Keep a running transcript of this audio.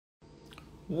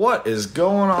What is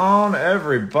going on,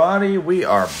 everybody? We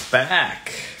are back.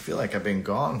 I feel like I've been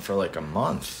gone for like a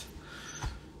month.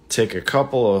 Take a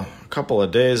couple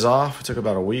of days off. We took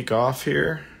about a week off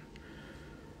here.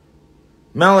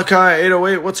 Malachi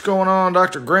 808, what's going on?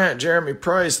 Dr. Grant, Jeremy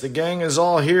Price, the gang is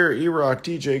all here. E-Rock,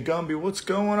 DJ Gumby, what's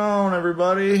going on,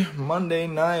 everybody? Monday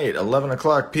night, 11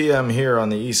 o'clock p.m. here on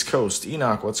the East Coast.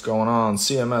 Enoch, what's going on?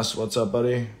 CMS, what's up,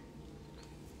 buddy?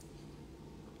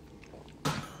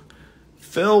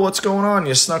 Phil, what's going on?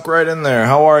 You snuck right in there.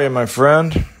 How are you, my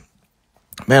friend?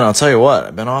 Man, I'll tell you what.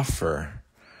 I've been off for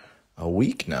a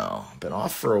week now. I've been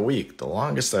off for a week. The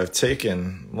longest I've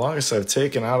taken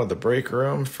out of the break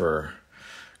room for,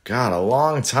 God, a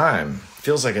long time.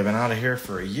 Feels like I've been out of here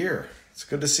for a year. It's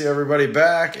good to see everybody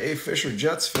back. A Fisher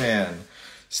Jets fan.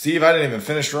 Steve, I didn't even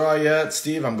finish Raw yet.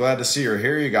 Steve, I'm glad to see you're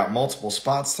here. You got multiple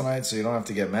spots tonight, so you don't have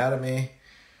to get mad at me.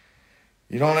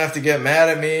 You don't have to get mad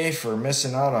at me for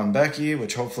missing out on Becky,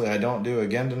 which hopefully I don't do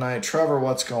again tonight. Trevor,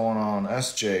 what's going on?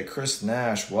 SJ, Chris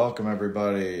Nash, welcome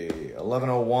everybody.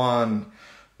 1101,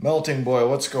 Melting Boy,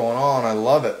 what's going on? I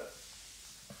love it.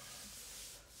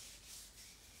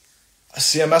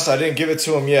 CMS, I didn't give it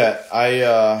to him yet.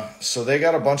 So they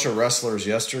got a bunch of wrestlers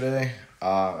yesterday,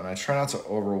 and I try not to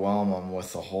overwhelm them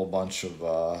with a whole bunch of...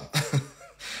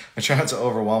 I try not to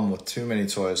overwhelm them with too many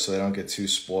toys so they don't get too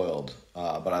spoiled.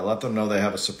 But I let them know they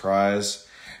have a surprise,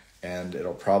 and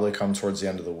it'll probably come towards the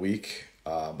end of the week.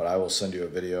 But I will send you a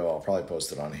video. I'll probably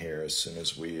post it on here as soon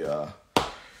as we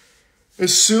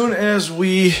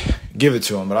give it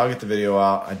to them. But I'll get the video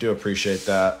out. I do appreciate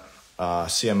that.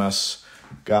 CMS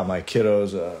got my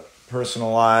kiddos a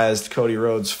personalized Cody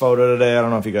Rhodes photo today. I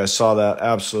don't know if you guys saw that.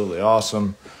 Absolutely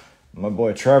awesome. My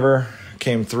boy Trevor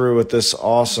came through with this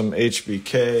awesome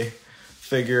HBK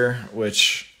figure,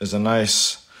 which is a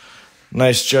nice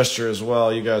gesture as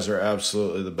well. You guys are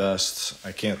absolutely the best.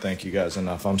 I can't thank you guys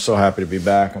enough. I'm so happy to be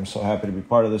back. I'm so happy to be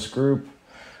part of this group.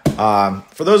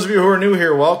 For those of you who are new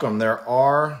here, welcome.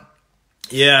 Trevor,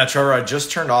 I just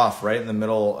turned off right in the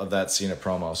middle of that Cena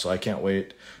promo, so I can't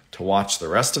wait to watch the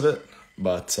rest of it,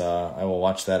 but I will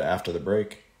watch that after the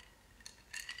break.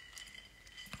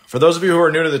 For those of you who are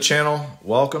new to the channel,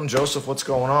 welcome. Joseph, what's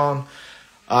going on?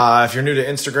 If you're new to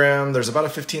Instagram, there's about a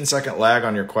 15-second lag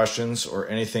on your questions or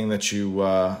anything that you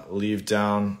leave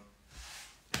down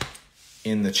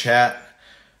in the chat.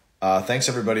 Thanks,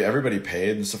 everybody. Everybody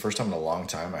paid. This is the first time in a long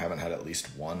time I haven't had at least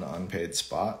one unpaid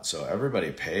spot. So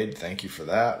everybody paid. Thank you for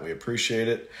that. We appreciate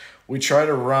it. We try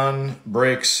to run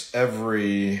breaks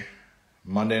every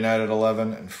Monday night at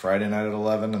 11 and Friday night at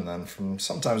 11. And then from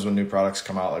sometimes when new products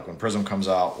come out, like when Prism comes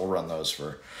out, we'll run those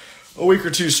for a week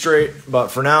or two straight. But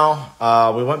for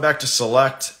now, we went back to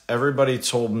Select. Everybody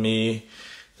told me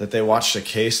that they watched a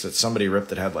case that somebody ripped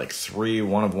that had like 3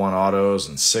 one-of-one autos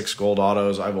and 6 gold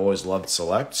autos. I've always loved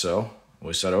Select, so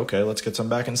we said, okay, let's get some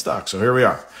back in stock. So here we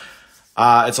are.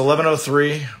 It's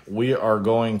 11:03. We are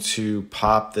going to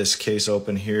pop this case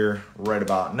open here right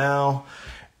about now,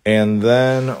 and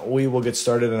then we will get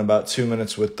started in about 2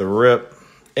 minutes with the rip.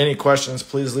 Any questions,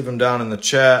 please leave them down in the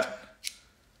chat.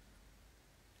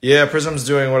 Yeah, Prism's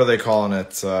doing, what are they calling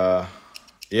it?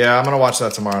 Yeah, I'm going to watch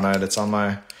that tomorrow night. It's on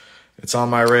my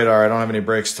radar. I don't have any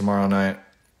breaks tomorrow night.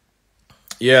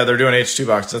 Yeah, they're doing H2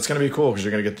 boxes. That's going to be cool because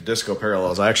you're going to get the disco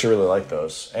parallels. I actually really like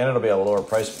those. And it'll be at a lower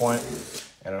price point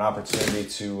and an opportunity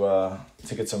to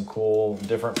get some cool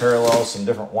different parallels, some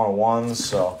different one-on-ones.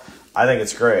 So I think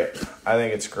it's great. What do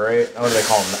they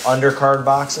call them? The undercard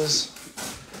boxes.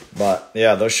 But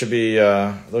yeah, those should be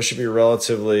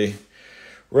relatively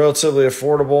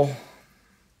affordable.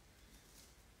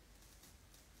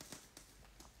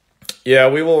 Yeah,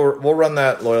 we'll run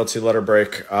that loyalty letter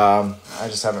break. I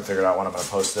just haven't figured out when I'm going to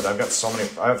post it. I've got so many.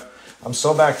 I'm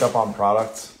so backed up on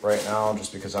product right now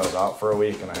just because I was out for a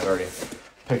week and I had already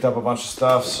picked up a bunch of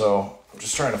stuff. So I'm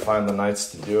just trying to find the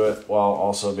nights to do it while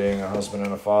also being a husband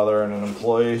and a father and an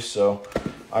employee. So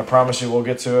I promise you we'll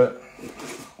get to it.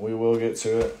 We will get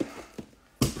to it.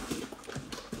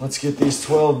 Let's get these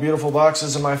 12 beautiful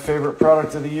boxes of my favorite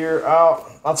product of the year out.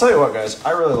 I'll tell you what, guys.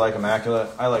 I really like Immaculate.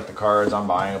 I like the cards. I'm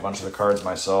buying a bunch of the cards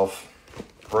myself.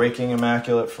 Breaking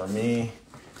Immaculate for me.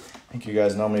 I think you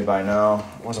guys know me by now.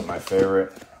 It wasn't my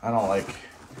favorite.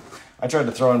 I tried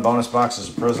to throw in bonus boxes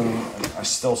of Prism, and I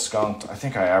still skunked. I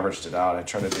think I averaged it out. I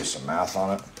tried to do some math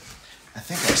on it. I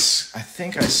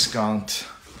think I skunked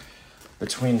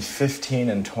between 15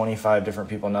 and 25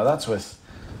 different people. Now, that's with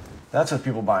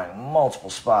people buying multiple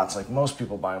spots, like most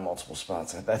people buying multiple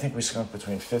spots. I think we skunked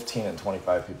between 15 and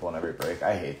 25 people in every break.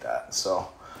 I hate that. So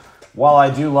while I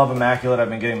do love Immaculate, I've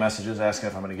been getting messages asking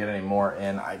if I'm going to get any more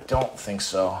in. I don't think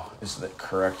so is the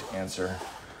correct answer.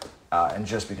 and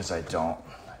just because I don't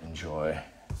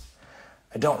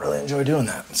really enjoy doing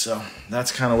that. So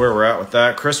that's kind of where we're at with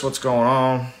that. Chris, what's going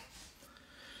on?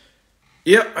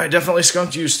 Yep, I definitely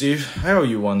skunked you, Steve. I owe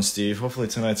you one, Steve. Hopefully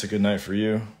tonight's a good night for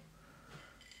you.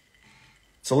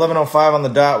 It's 11:05 on the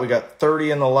dot. We got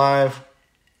 30 in the live.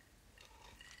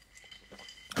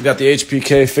 We got the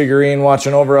HPK figurine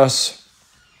watching over us.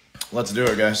 Let's do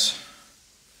it, guys.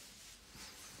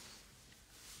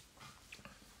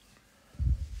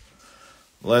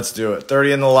 Let's do it.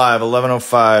 30 in the live,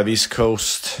 11:05 East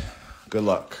Coast. Good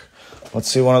luck. Let's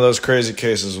see one of those crazy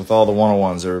cases with all the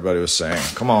 101s everybody was saying.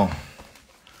 Come on.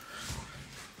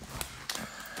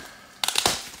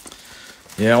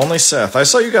 Yeah, only Seth. I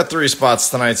saw you got 3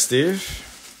 spots tonight, Steve.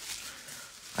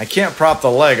 I can't prop the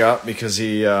leg up because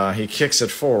he kicks it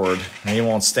forward and he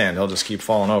won't stand. He'll just keep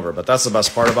falling over. But that's the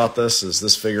best part about this is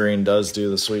this figurine does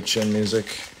do the sweet chin music.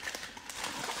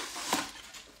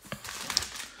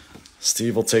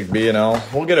 Steve will take B and L.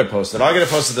 We'll get it posted. I'll get it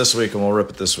posted this week and we'll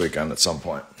rip it this weekend at some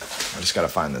point. I just got to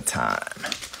find the time.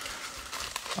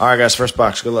 All right, guys. First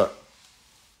box. Good luck.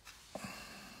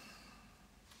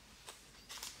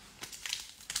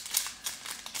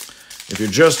 If you're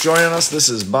just joining us, this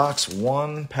is box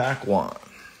 1, pack 1.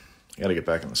 I got to get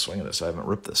back in the swing of this. I haven't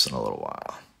ripped this in a little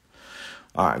while.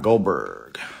 All right,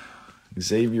 Goldberg,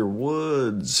 Xavier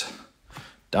Woods,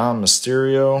 Dom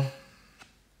Mysterio,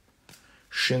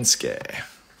 Shinsuke.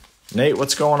 Nate,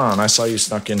 what's going on? I saw you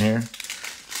snuck in here.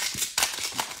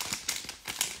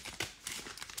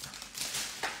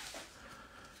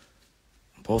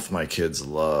 Both my kids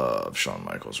love Shawn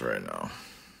Michaels right now.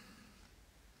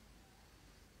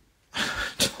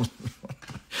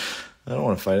 I don't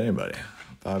want to fight anybody.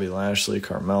 Bobby Lashley,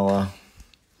 Carmella.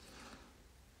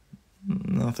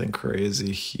 Nothing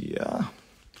crazy here.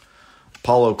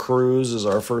 Apollo Crews is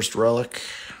our first relic.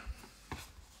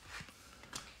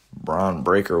 Braun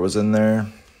Breaker was in there.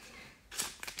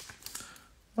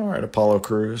 All right, Apollo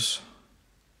Crews.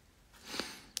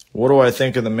 What do I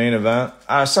think of the main event?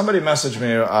 Somebody messaged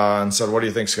me and said, what do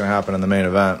you think is going to happen in the main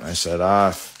event? I said,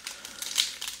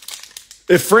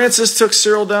 if Francis took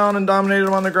Cyril down and dominated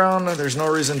him on the ground, there's no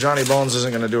reason Johnny Bones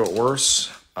isn't going to do it worse.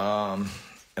 And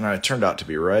I turned out to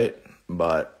be right,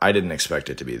 but I didn't expect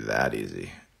it to be that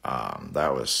easy.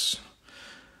 That was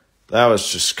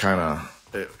just kind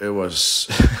of, it was,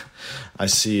 I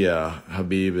see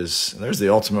Habib is, there's the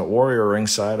Ultimate Warrior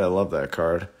ringside. I love that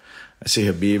card. I see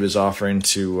Habib is offering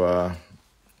to, I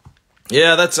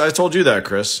told you that,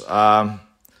 Chris.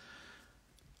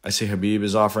 I see Habib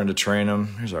is offering to train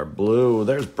him. Here's our blue.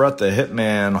 There's Bret the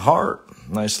Hitman Hart.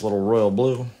 Nice little royal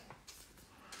blue.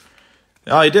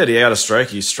 Oh, he did. He had a strike.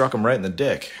 He struck him right in the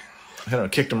dick.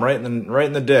 Kicked him right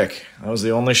in the dick. That was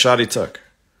the only shot he took.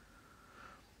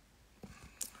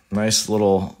 Nice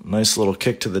little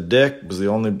kick to the dick. Was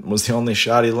the only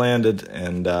shot he landed,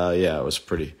 and it was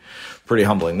pretty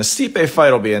humbling. The Stipe fight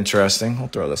will be interesting. We'll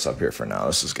throw this up here for now.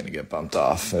 This is going to get bumped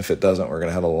off. If it doesn't, we're going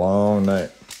to have a long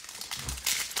night.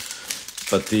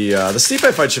 But the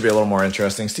Stipe fight should be a little more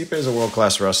interesting. Stipe is a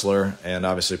world-class wrestler and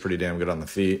obviously pretty damn good on the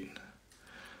feet.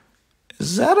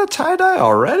 Is that a tie-dye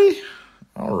already?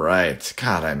 All right.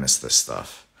 God, I miss this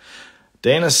stuff.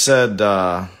 Dana said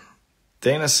that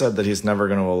he's never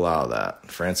going to allow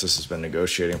that. Francis has been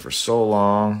negotiating for so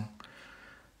long.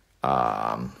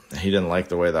 He didn't like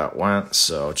the way that went.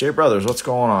 So, Jay Brothers, what's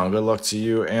going on? Good luck to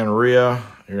you and Rhea.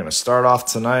 You're going to start off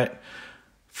tonight.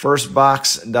 First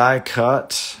box die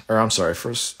cut,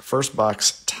 first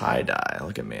box tie dye.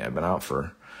 Look at me, I've been out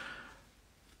for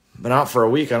a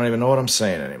week. I don't even know what I'm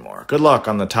saying anymore. Good luck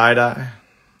on the tie dye,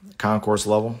 concourse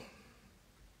level.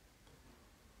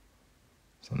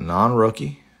 It's a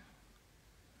non-rookie.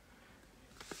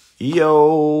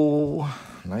 EO,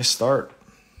 nice start.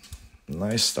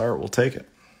 We'll take it.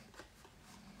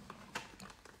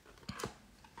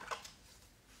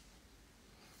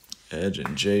 Edge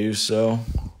and Jey Uso,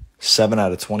 7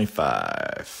 out of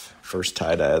 25. First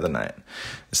tie-dye of the night.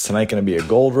 Is tonight going to be a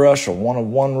gold rush, a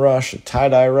one-of-one rush, a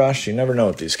tie-dye rush? You never know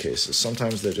with these cases.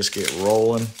 Sometimes they just get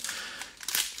rolling.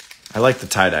 I like the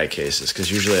tie-dye cases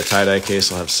because usually a tie-dye case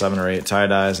will have 7 or 8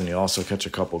 tie-dyes and you also catch a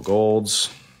couple golds.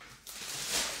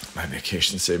 My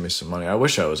vacation saved me some money. I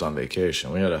wish I was on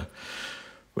vacation. We had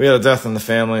a death in the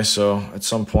family, so at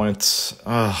some point,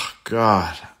 oh,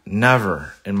 God,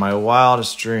 never in my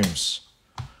wildest dreams.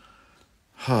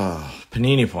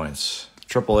 Panini points.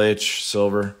 Triple H,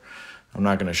 silver. I'm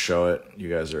not going to show it. You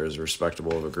guys are as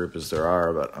respectable of a group as there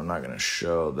are, but I'm not going to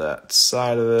show that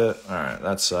side of it. All right,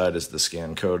 that side is the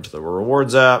scan code to the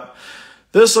rewards app.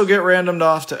 This will get randomed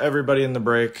off to everybody in the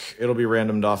break. It'll be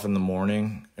randomed off in the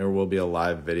morning. There will be a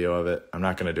live video of it. I'm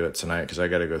not going to do it tonight because I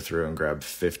got to go through and grab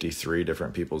 53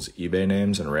 different people's eBay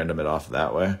names and random it off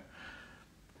that way.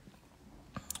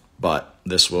 But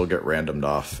this will get randomed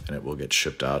off, and it will get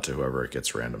shipped out to whoever it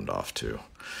gets randomed off to.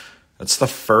 That's the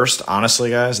first, honestly,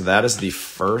 guys, that is the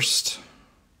first.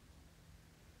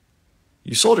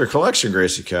 You sold your collection,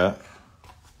 Gracie Cat.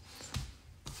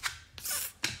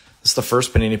 It's the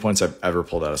first Panini points I've ever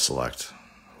pulled out of Select.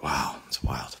 Wow, it's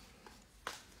wild.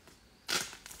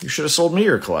 You should have sold me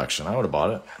your collection. I would have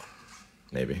bought it.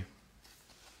 Maybe.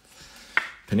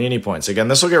 Panini points. Again,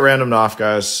 this will get randomed off,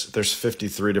 guys. There's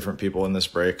 53 different people in this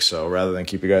break, so rather than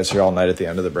keep you guys here all night at the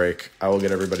end of the break, I will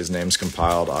get everybody's names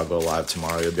compiled. I'll go live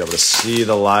tomorrow. You'll be able to see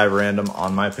the live random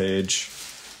on my page.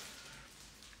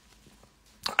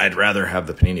 I'd rather have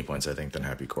the Panini points, I think, than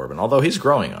Happy Corbin, although he's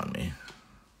growing on me.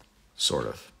 Sort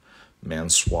of.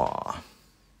 Mansoir.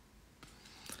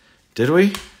 Did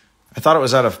we? I thought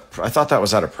that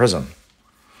was out of Prism.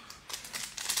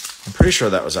 I'm pretty sure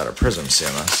that was out of Prism,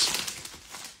 CMS.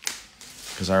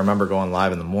 Because I remember going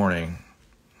live in the morning.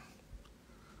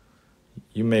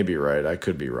 You may be right. I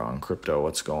could be wrong. Crypto,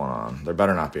 what's going on? There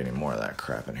better not be any more of that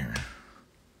crap in here.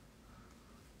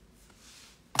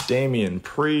 Damian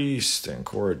Priest and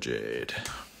Cora Jade.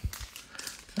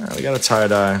 All right, we got a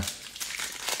tie-dye.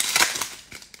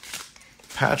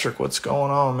 Patrick, what's going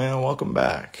on, man? Welcome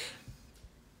back.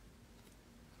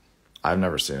 I've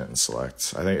never seen it in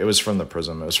Select. I think it was from the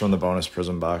Prism. It was from the bonus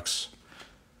Prism box.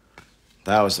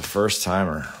 That was the first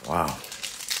timer. Wow.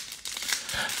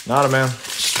 Not a man.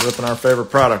 Just ripping our favorite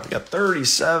product. We got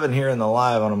 37 here in the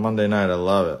live on a Monday night. I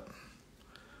love it.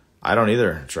 I don't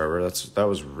either, Trevor. That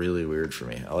was really weird for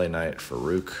me. LA Knight,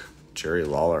 Farouk, Jerry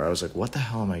Lawler. I was like, what the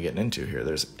hell am I getting into here?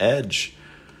 There's Edge.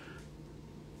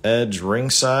 Edge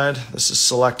ringside. This is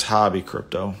Select Hobby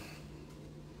Crypto.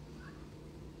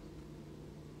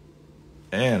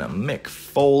 And a Mick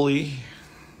Foley.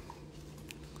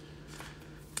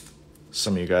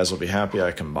 Some of you guys will be happy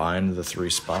I combined the 3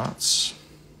 spots.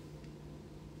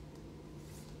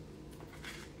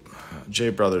 Jay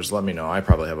Brothers, let me know. I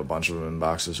probably have a bunch of them in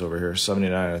boxes over here.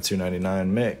 79 out of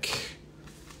 299. Mick.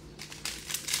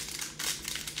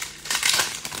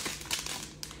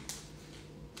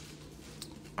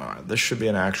 This should be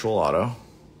an actual auto.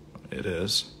 It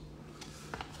is.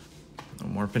 No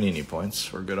more Panini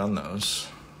points. We're good on those.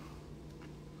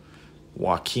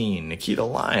 Joaquin, Nikita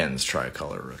Lyons,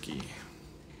 tricolor rookie.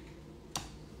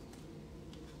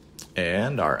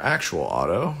 And our actual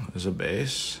auto is a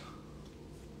base.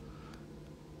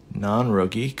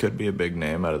 Non-rookie, could be a big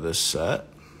name out of this set.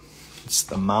 It's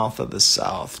the Mouth of the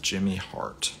South, Jimmy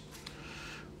Hart.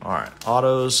 All right,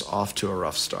 autos off to a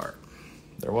rough start.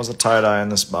 There was a tie-dye in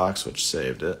this box, which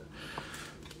saved it.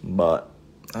 But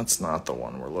that's not the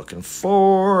one we're looking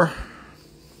for.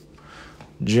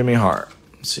 Jimmy Hart.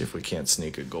 Let's see if we can't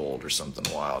sneak a gold or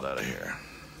something wild out of here.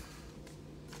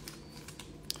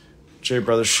 Jay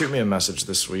Brothers, shoot me a message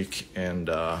this week, and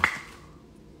I'll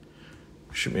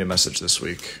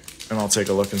take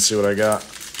a look and see what I got.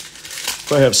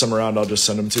 If I have some around, I'll just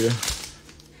send them to you.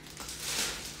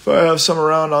 If I have some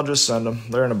around, I'll just send them.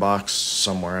 They're in a box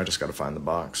somewhere. I just got to find the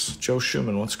box. Joe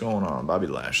Schumann, what's going on? Bobby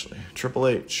Lashley. Triple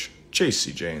H.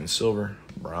 JC Jane Silver.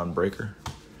 Braun Breaker.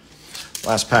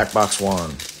 Last pack, box 1.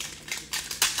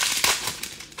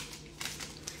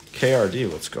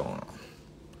 KRD, what's going on?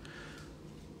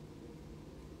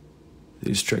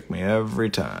 These trick me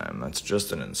every time. That's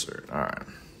just an insert. All right.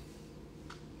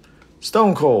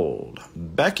 Stone Cold.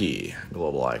 Becky.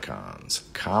 Global Icons.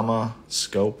 Kama,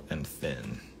 Scope, and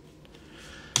Finn.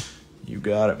 You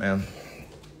got it, man.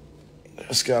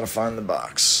 Just got to find the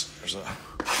box.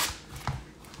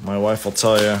 My wife will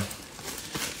tell you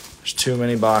there's too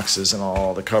many boxes in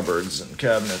all the cupboards and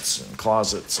cabinets and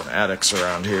closets and attics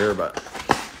around here,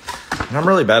 and I'm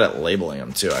really bad at labeling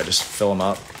them, too. I just fill them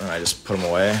up, and I just put them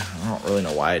away. I don't really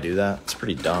know why I do that. It's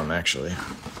pretty dumb, actually.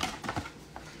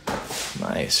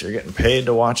 Nice. You're getting paid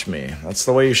to watch me. That's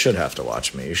the way you should have to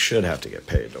watch me. You should have to get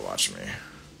paid to watch me.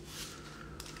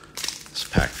 This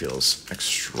pack feels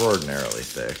extraordinarily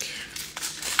thick.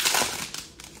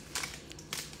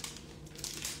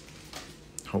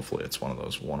 Hopefully it's one of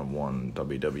those one-of-one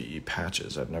WWE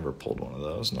patches. I've never pulled one of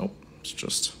those. Nope. It's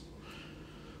just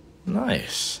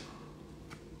nice.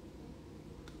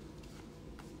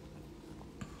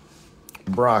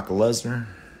 Brock Lesnar,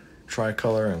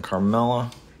 tricolor, and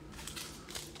Carmella.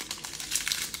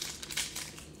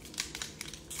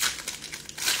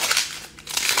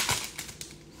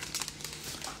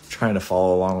 Trying to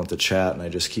follow along with the chat, and I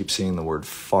just keep seeing the word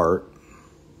fart.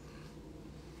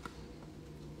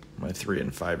 My My 3-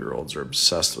 and 5-year-olds are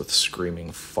obsessed with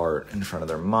Screaming Fart in front of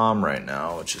their mom right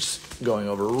now, which is going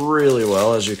over really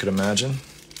well, as you could imagine.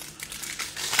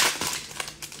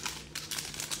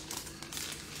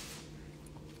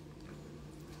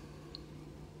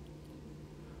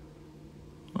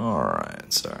 All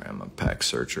right, sorry, I'm a pack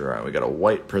searcher. All right, we got a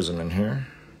white prism in here.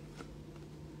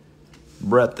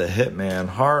 Bret the Hitman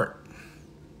Hart.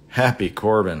 Happy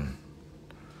Corbin.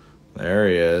 There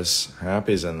he is.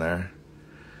 Happy's in there.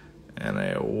 And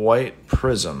a white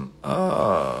prism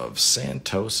of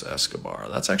Santos Escobar.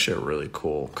 That's actually a really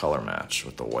cool color match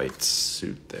with the white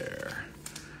suit there.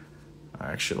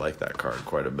 I actually like that card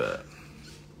quite a bit.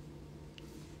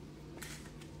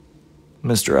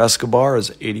 Mr. Escobar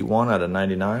is 81 out of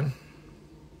 99.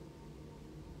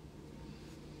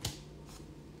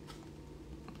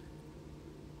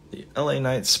 The LA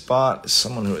Knight spot is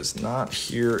someone who is not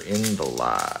here in the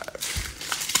live.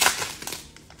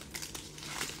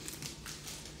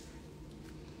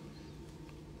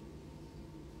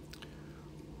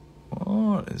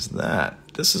 What is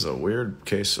that? This is a weird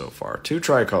case so far. 2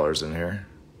 tricolors in here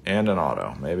and an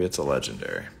auto. Maybe it's a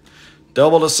legendary.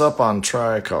 Doubled us up on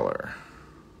tricolor.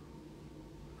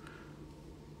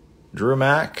 Drew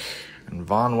Mack and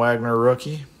Von Wagner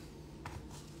rookie.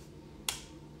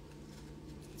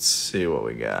 Let's see what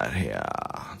we got.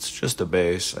 Yeah, it's just a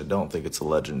base. I don't think it's a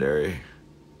legendary.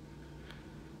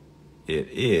 It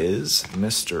is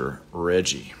Mr.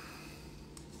 Reggie.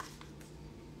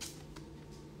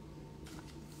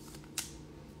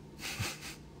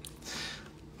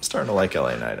 I'm starting to like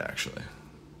LA Knight, actually.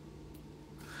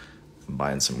 I'm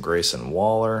buying some Grayson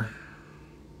Waller.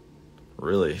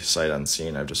 Really sight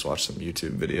unseen. I've just watched some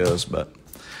YouTube videos, but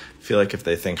I feel like if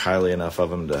they think highly enough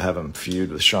of him to have him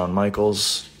feud with Shawn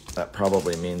Michaels, that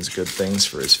probably means good things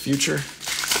for his future.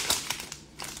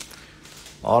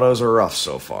 Autos are rough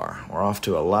so far. We're off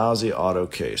to a lousy auto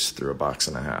case through a box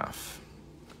and a half.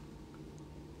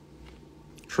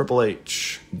 Triple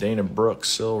H, Dana Brooke,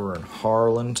 Silver, and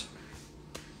Harland.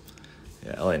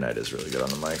 Yeah, LA Knight is really good on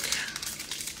the mic.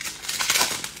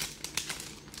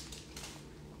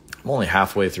 I'm only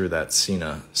halfway through that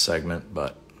Cena segment,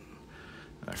 but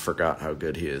I forgot how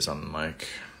good he is on the mic.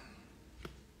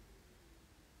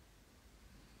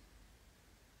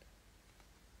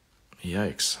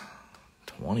 Yikes.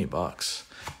 $20.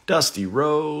 Dusty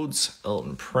Rhodes,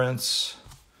 Elton Prince.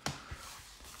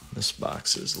 This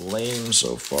box is lame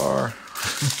so far.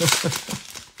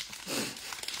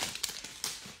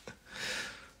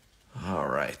 All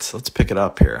right, let's pick it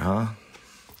up here, huh?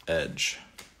 Edge.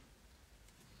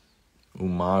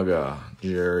 Umaga,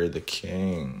 Jerry the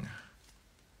King.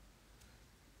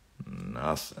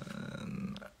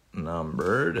 Nothing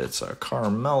numbered. It's a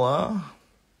Carmella.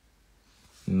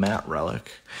 Matt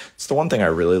Relic. It's the one thing I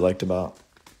really liked about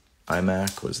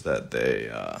iMac was that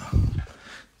they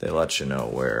let you know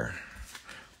where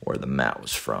the mat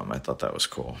was from. I thought that was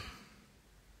cool.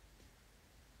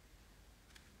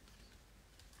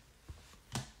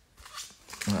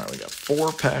 All right, we got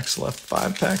 4 packs left,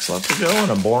 5 packs left to go, and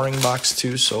a boring box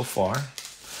 2 so far.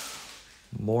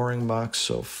 Boring box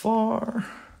so far.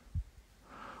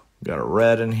 We got a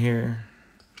red in here.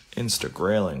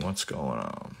 Insta-grailing, what's going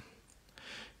on?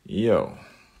 Yo.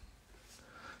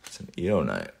 It's an EO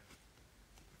night.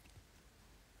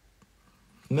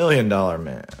 $1 Million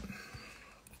Man.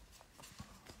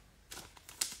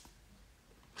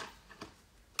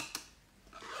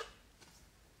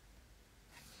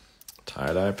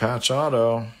 Tie-dye patch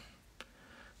auto.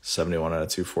 71 out of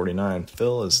 249.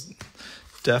 Phil is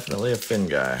definitely a Finn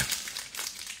guy.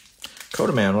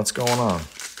 Coda Man, what's going on?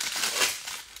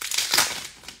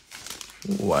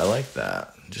 Ooh, I like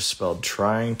that. Just spelled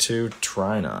trying to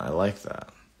Trina. I like that.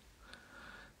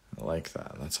 I like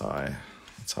that. That's how I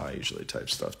usually type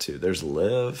stuff too. There's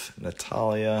Liv,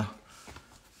 Natalia.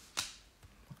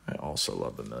 I also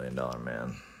love the $1 Million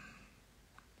Man.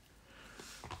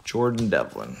 Jordan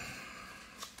Devlin.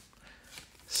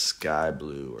 Sky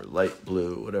blue or light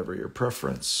blue, whatever your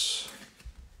preference.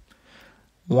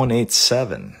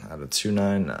 187 out of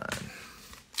 299.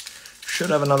 Should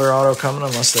have another auto coming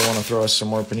unless they want to throw us some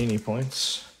more Panini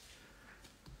points.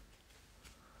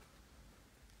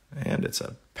 And it's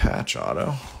a patch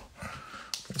auto.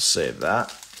 We'll save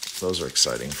that. Those are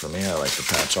exciting for me. I like the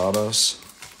patch autos.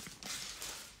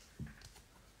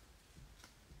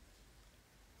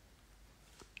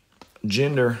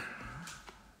 Jinder,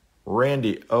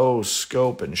 Randy O,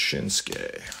 Scope, and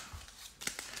Shinsuke.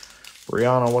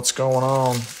 Brianna, what's going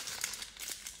on?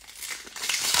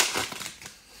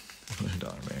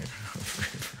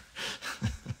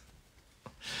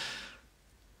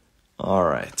 All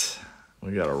right.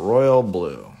 We got a royal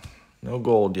blue. No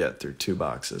gold yet through 2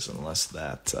 boxes, unless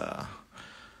that other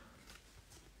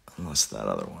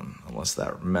one, unless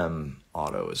that mem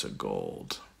auto is a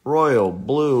gold. Royal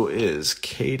blue is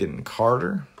Caden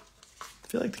Carter. I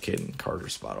feel like the Caden Carter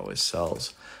spot always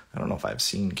sells. I don't know if I've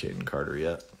seen Caden Carter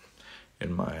yet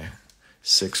in my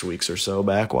 6 weeks or so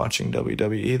back watching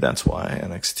WWE. That's why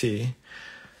NXT.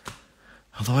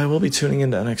 Although I will be tuning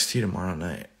into NXT tomorrow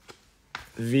night.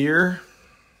 Veer,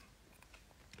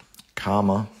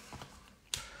 comma,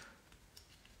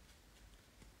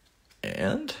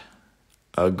 and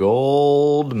a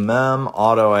gold mem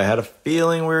auto. I had a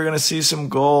feeling we were going to see some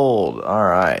gold. All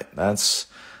right, that's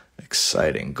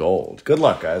exciting. Gold. Good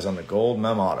luck, guys, on the gold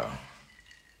mem auto.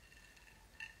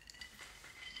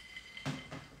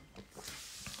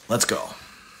 Let's go.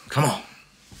 Come on.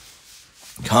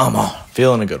 Come on.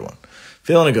 Feeling a good one.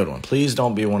 Feeling a good one. Please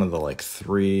don't be one of the like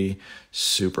 3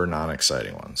 super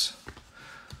non-exciting ones.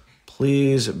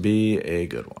 Please be a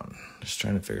good one. Just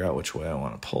trying to figure out which way I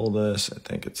want to pull this. I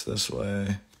think it's this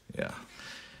way. Yeah.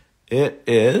 It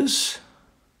is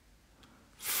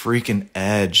freaking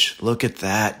Edge. Look at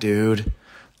that, dude.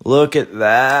 Look at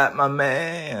that, my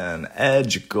man.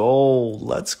 Edge gold.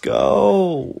 Let's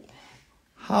go.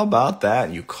 How about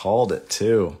that? You called it,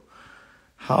 too.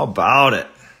 How about it?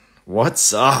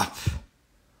 What's up?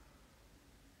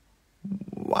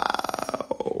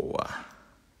 Wow.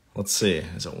 Let's see.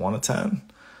 Is it 1 of 10?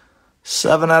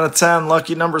 7 out of 10.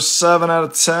 Lucky number 7 out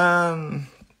of 10.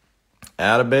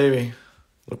 Atta baby.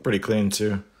 Look pretty clean,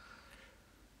 too.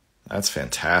 That's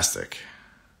fantastic.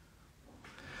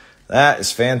 That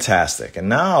is fantastic. And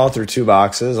now, through 2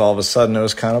 boxes, all of a sudden it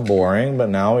was kind of boring, but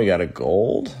now we got a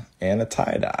gold and a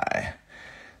tie-dye.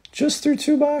 Just through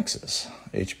 2 boxes.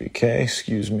 HBK,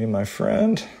 excuse me, my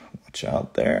friend. Watch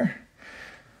out there.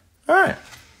 All right.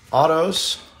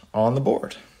 Autos on the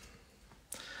board.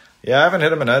 Yeah, I haven't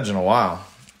hit him an Edge in a while.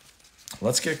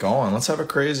 Let's get going. Let's have a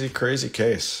crazy, crazy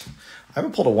case. I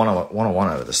haven't pulled a 101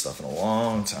 out of this stuff in a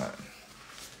long time.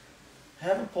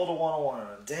 Haven't pulled a 101 in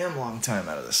a damn long time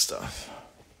out of this stuff.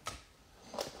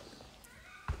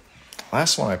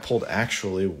 Last one I pulled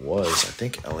actually was, I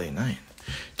think, LA Knight.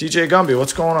 DJ Gumby,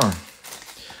 what's going on?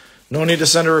 No need to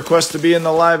send a request to be in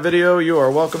the live video. You are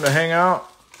welcome to hang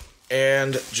out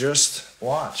and just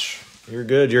watch. You're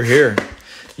good. You're here.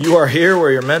 You are here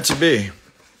where you're meant to be.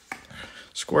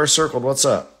 Square circled, what's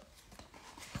up?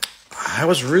 I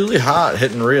was really hot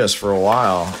hitting Rios for a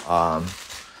while.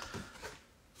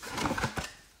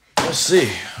 We'll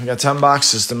see. We got 10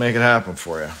 boxes to make it happen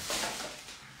for you.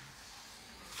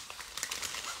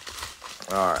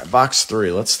 All right, box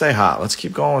 3. Let's stay hot. Let's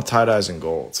keep going with tie-dyes and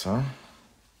golds, huh?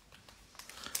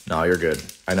 No, you're good.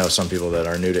 I know some people that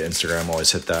are new to Instagram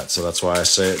always hit that, so that's why I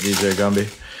say it, DJ Gumby.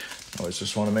 I always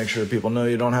just want to make sure people know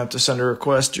you don't have to send a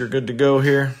request. You're good to go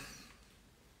here.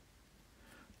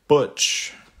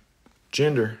 Butch,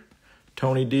 Jinder,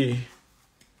 Tony D.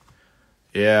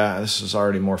 Yeah, this is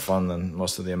already more fun than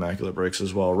most of the Immaculate Breaks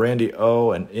as well. Randy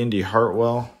O and Indy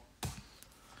Hartwell.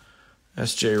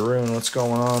 SJ Rune, what's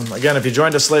going on? Again, if you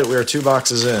joined us late, we are 2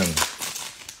 boxes in.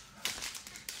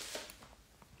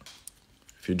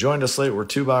 If you joined us late, we're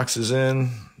 2 boxes in.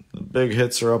 The big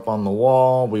hits are up on the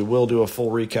wall. We will do a full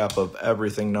recap of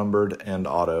everything numbered and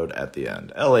autoed at the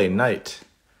end. LA Knight,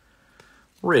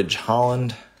 Ridge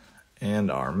Holland,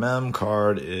 and our mem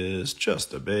card is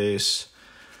just a base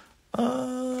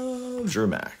of Drew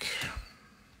Mack.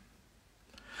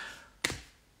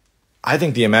 I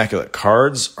think the Immaculate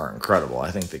cards are incredible.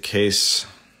 I think the case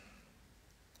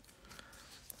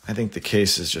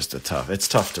is just it's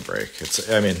tough to break. It's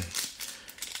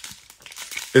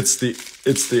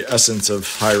the essence of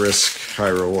high risk, high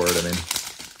reward. I mean,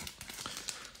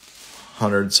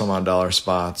 $100 some odd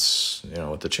spots,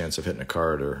 with the chance of hitting a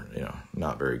card are,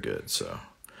 not very good. So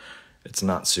it's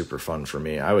not super fun for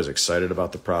me. I was excited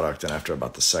about the product, and after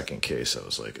about the second case, I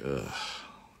was like, ugh.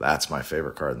 That's my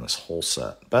favorite card in this whole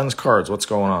set. Ben's cards, what's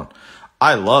going on?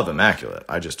 I love Immaculate.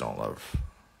 I don't love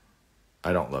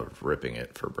ripping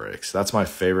it for breaks. That's my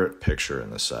favorite picture in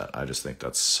the set. I just think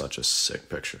that's such a sick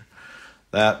picture.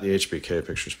 The HBK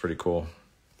picture is pretty cool.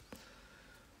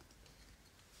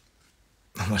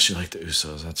 Unless you like the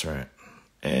Usos, that's right.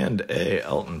 And a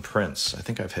Elton Prince. I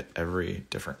think I've hit every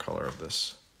different color of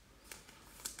this.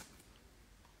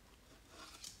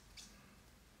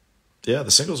 Yeah,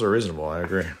 the singles are reasonable. I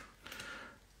agree.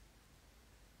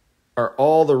 Are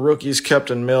all the rookies kept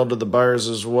and mailed to the buyers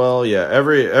as well? Yeah,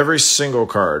 every single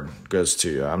card goes to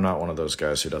you. I'm not one of those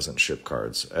guys who doesn't ship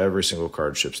cards. Every single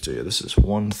card ships to you. This is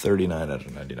 139 out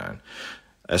of 99.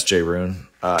 SJ Rune.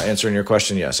 Answering your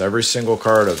question, yes. Every single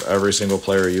card of every single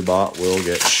player you bought will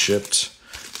get shipped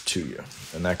to you.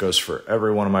 And that goes for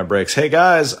every one of my breaks. Hey,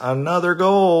 guys, another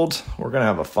gold. We're going to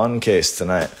have a fun case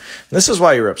tonight. This is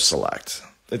why you rip select.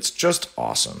 It's just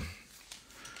awesome.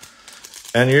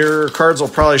 And your cards will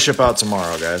probably ship out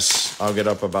tomorrow, guys. I'll get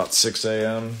up about 6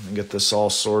 a.m. and get this all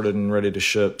sorted and ready to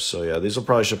ship. So, yeah, these will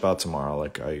probably ship out tomorrow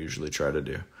like I usually try to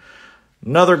do.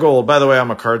 Another gold. By the way,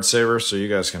 I'm a card saver, so you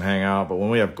guys can hang out. But when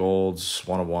we have golds,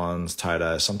 one-of-ones,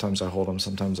 tie-dye, sometimes I hold them,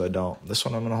 sometimes I don't. This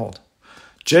one I'm going to hold.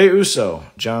 Jey Uso,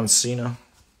 John Cena.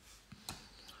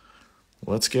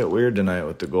 Let's get weird tonight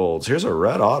with the golds. Here's a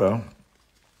red auto.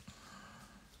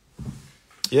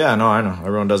 Yeah, no, I know.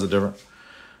 Everyone does it different.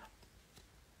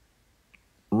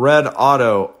 Red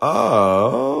auto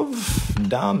of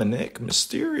Dominic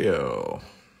Mysterio.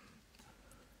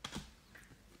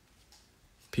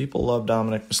 People love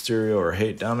Dominic Mysterio or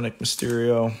hate Dominic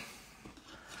Mysterio.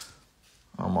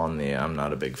 I'm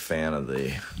not a big fan of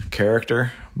the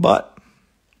character, but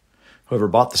whoever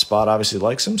bought the spot obviously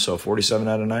likes him, so 47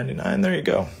 out of 99, there you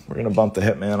go. We're going to bump the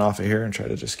Hitman off of here and try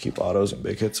to just keep autos and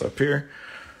big hits up here.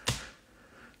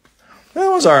 That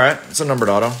was all right. It's a numbered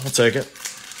auto. We'll take it.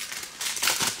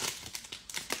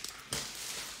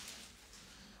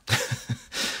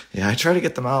 Yeah, I try to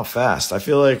get them out fast. I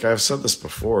feel like I've said this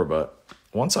before, but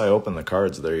once I open the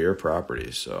cards, they're your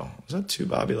property. So, is that 2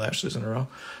 Bobby Lashley's in a row?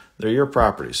 They're your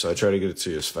property, so I try to get it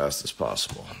to you as fast as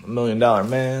possible. $1 Million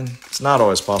Man. It's not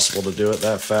always possible to do it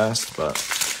that fast, but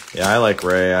yeah, I like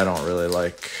Ray. I don't really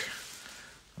like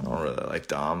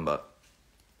Dom, but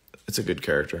it's a good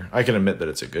character. I can admit that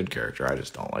it's a good character. I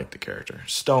just don't like the character.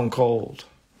 Stone Cold.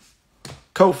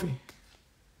 Kofi.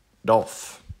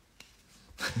 Dolph.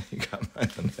 You got mine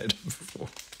the night before.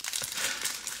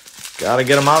 Gotta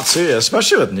get them out to you,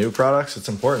 especially with new products. It's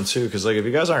important too, because like if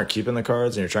you guys aren't keeping the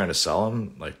cards and you're trying to sell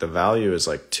them, like the value is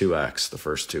like 2x the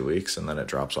first 2 weeks, and then it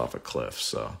drops off a cliff.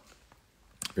 So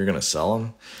if you're gonna sell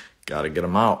them, gotta get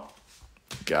them out.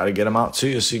 Gotta get them out to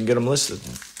you so you can get them listed.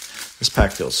 This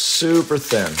pack feels super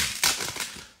thin,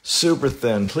 super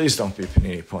thin. Please don't be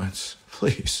Panini points,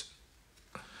 please,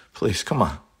 please. Come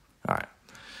on.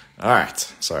 All right.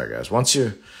 Sorry guys. Once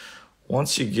you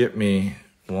get me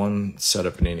one set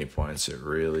of Panini points, it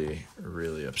really,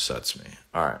 really upsets me.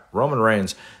 All right, Roman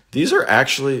Reigns. These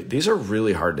are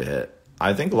really hard to hit.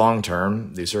 I think long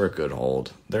term, these are a good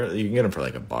hold. You can get them for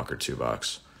like $1 or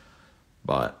 $2,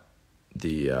 but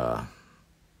these are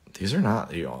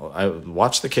not. I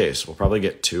watch the case. We'll probably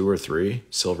get 2 or 3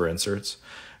 silver inserts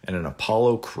and an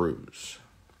Apollo Crews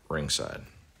ringside.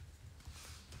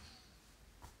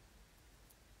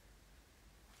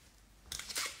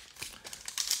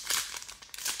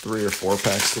 3 or 4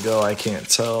 packs to go. I can't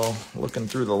tell. Looking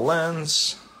through the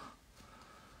lens.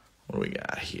 What do we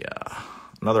got here?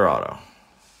 Another auto.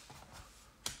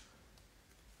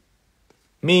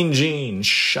 Mean Gene,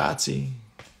 Shotzi.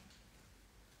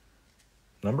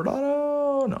 Numbered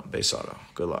auto? No, base auto.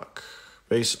 Good luck.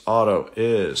 Base auto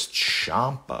is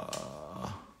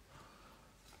Ciampa.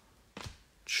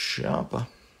 Ciampa.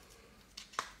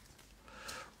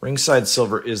 Ringside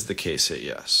silver is the case hit,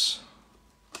 yes.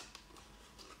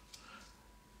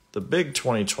 The big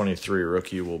 2023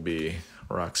 rookie will be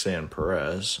Roxanne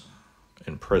Perez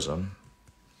in Prism.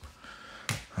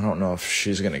 I don't know if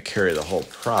she's going to carry the whole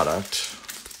product.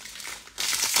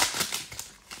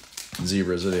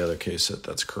 Zebras are the other case hit,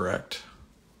 that's correct.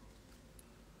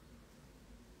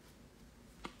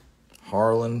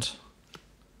 Harland.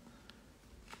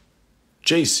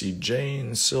 JC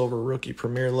Jane, silver rookie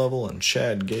premier level, and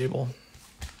Chad Gable.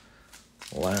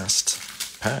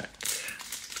 Last pack.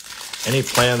 Any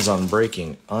plans on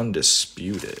breaking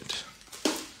Undisputed?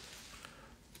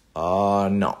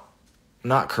 No.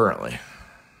 Not currently.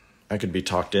 I could be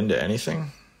talked into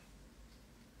anything.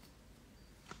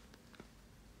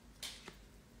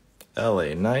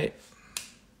 LA Knight.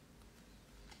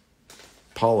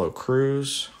 Apollo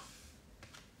Crews.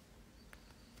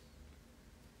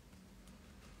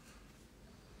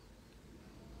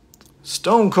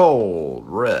 Stone Cold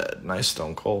Red. Nice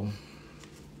Stone Cold.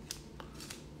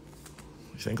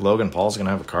 You think Logan Paul's going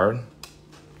to have a card?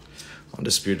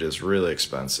 Undisputed is really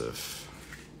expensive.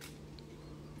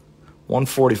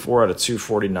 144 out of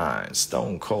 249.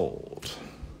 Stone Cold.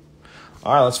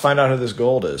 All right, let's find out who this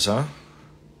gold is, huh?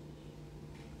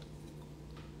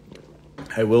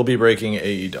 I will be breaking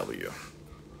AEW.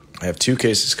 I have 2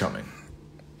 cases coming.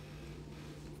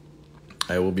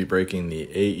 I will be breaking the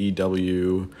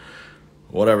AEW,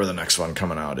 whatever the next one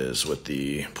coming out is, with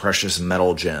the precious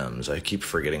metal gems. I keep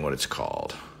forgetting what it's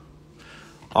called.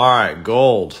 All right,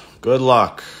 gold. Good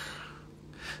luck.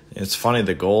 It's funny,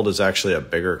 the gold is actually a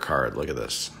bigger card. Look at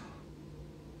this.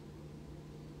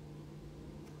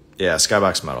 Yeah,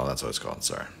 Skybox Metal, that's what it's called.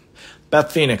 Sorry.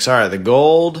 Beth Phoenix. All right, the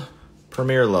gold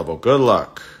premier level. Good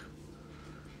luck.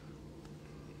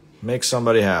 Make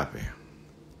somebody happy.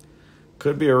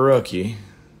 Could be a rookie.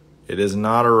 It is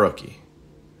not a rookie.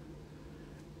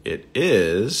 It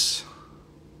is,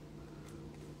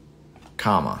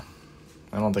 comma.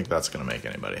 I don't think that's going to make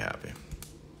anybody happy.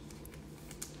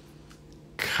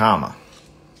 Comma.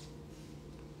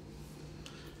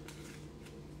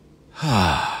 5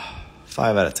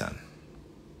 out of 10.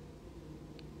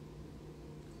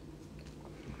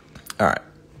 All right.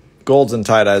 Golds and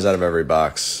tie-dyes out of every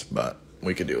box, but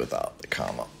we could do without the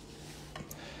comma.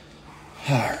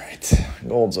 All right.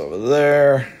 Gold's over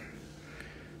there.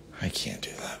 I can't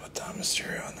do that with Dom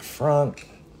Mysterio on the front.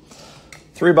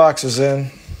 3 boxes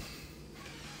in.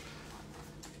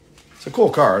 It's a cool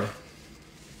card.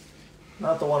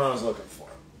 Not the one I was looking for.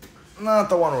 Not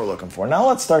the one we're looking for. Now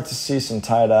let's start to see some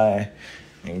tie-dye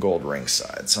and gold ring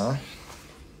sides, huh?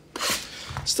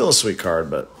 Still a sweet card,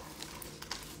 but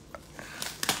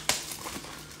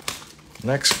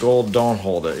next gold, don't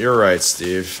hold it. You're right,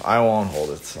 Steve. I won't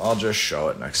hold it. I'll just show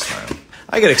it next time.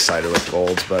 I get excited with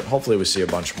golds, but hopefully we see a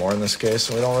bunch more in this case,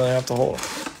 and we don't really have to hold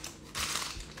them.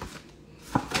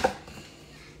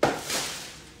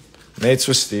 Mates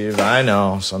with Steve. I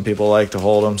know. Some people like to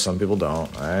hold them. Some people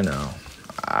don't. I know.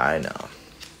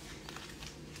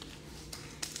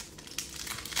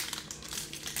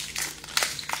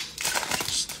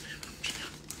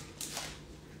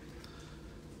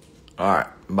 All right,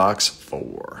 box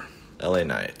 4. LA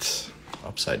Knight.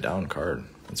 Upside down card.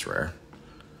 That's rare.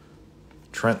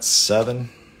 Trent 7.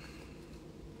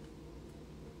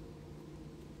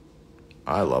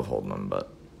 I love holding them,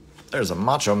 but there's a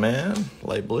Macho Man,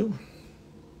 light blue.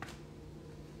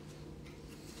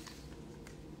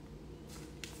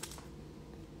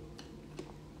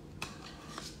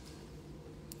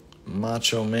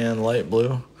 Macho Man, light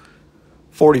blue.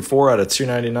 44 out of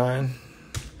 299.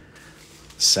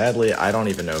 Sadly, I don't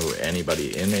even know who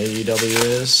anybody in AEW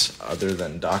is other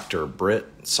than Dr. Britt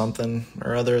something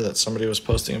or other that somebody was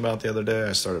posting about the other day.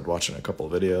 I started watching a couple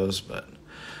of videos, but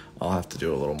I'll have to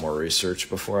do a little more research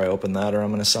before I open that, or I'm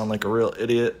going to sound like a real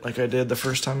idiot like I did the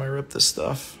first time I ripped this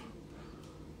stuff.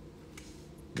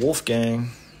 Wolfgang.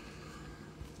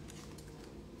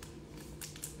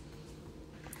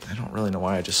 I don't really know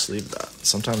why I just sleeved that.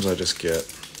 Sometimes I just get...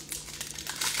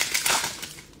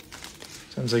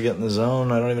 Sometimes I get in the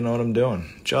zone, I don't even know what I'm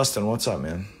doing. Justin, what's up,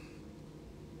 man?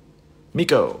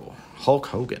 Miko, Hulk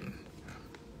Hogan,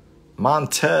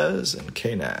 Montez, and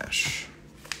K Nash.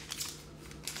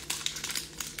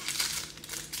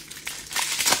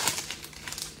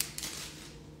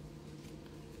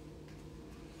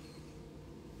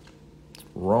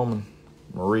 Roman,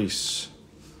 Maurice,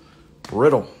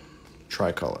 Riddle,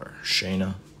 Tricolor,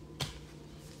 Shayna.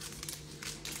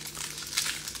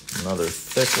 Another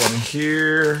thick one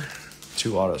here.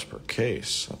 2 autos per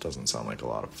case. That doesn't sound like a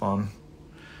lot of fun.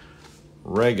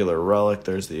 Regular relic.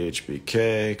 There's the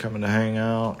HBK coming to hang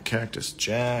out. Cactus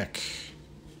Jack.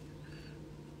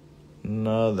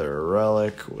 Another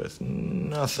relic with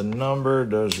nothing numbered.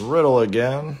 There's Riddle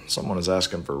again. Someone is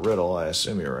asking for Riddle. I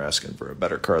assume you were asking for a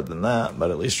better card than that,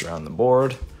 but at least you're on the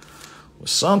board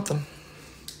with something.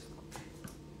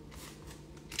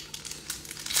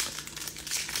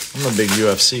 I'm a big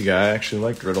UFC guy. I actually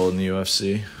liked Riddle in the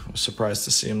UFC. I was surprised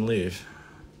to see him leave.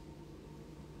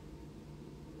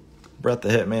 Bret the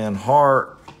Hitman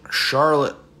Hart,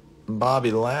 Charlotte, Bobby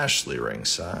Lashley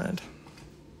ringside.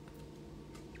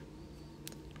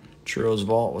 Churros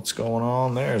Vault, what's going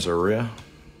on? There's Aria.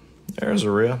 There's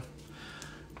Aria.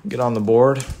 Get on the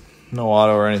board. No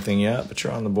auto or anything yet, but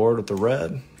you're on the board with the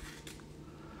red.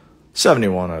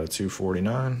 71 out of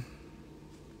 249.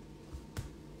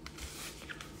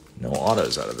 No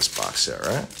autos out of this box yet,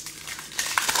 right?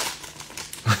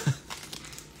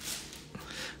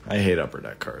 I hate upper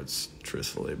deck cards,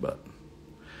 truthfully, but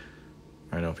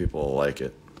I know people will like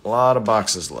it. A lot of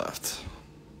boxes left.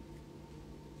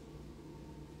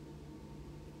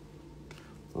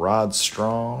 Rod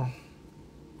Strong,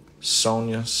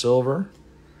 Sonya Silver,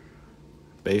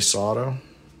 base auto.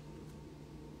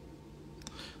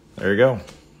 There you go.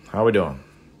 How we doing?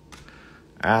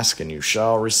 Ask and you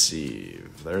shall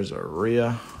receive. There's a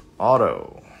Rhea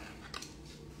Auto.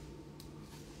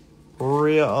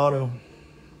 Rhea Auto.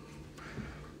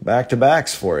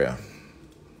 Back-to-backs for you.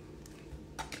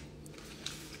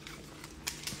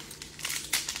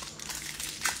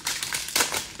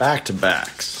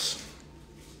 Back-to-backs.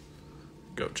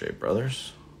 Go, Jay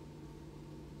Brothers.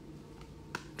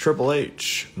 Triple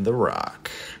H, The Rock,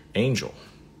 Angel,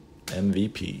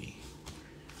 MVP.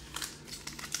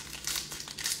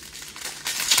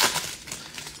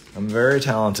 I'm very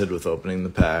talented with opening the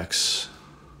packs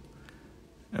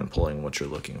and pulling what you're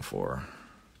looking for.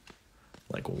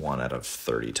 Like 1 out of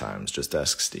 30 times. Just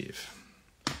ask Steve.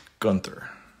 Gunther.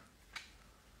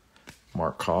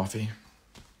 Mark Coffey.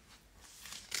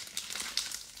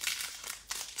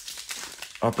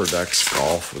 Upper Decks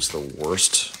Golf was the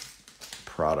worst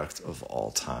product of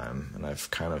all time. And I've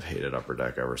kind of hated Upper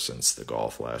Deck ever since the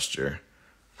golf last year.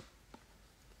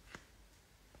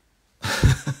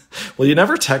 Well, you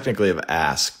never technically have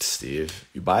asked, Steve.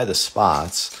 You buy the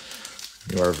spots.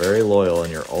 You are very loyal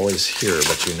and you're always here,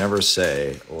 but you never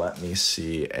say, let me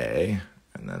see a,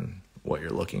 and then what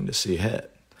you're looking to see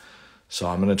hit. So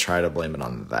I'm going to try to blame it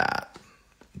on that.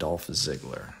 Dolph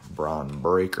Ziggler, Braun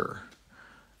Breaker,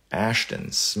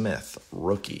 Ashton Smith,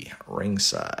 rookie,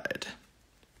 ringside.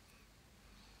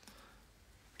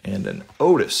 And an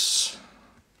Otis.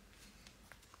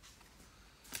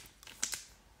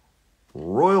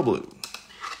 Royal Blue,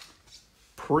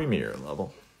 Premier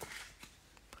level,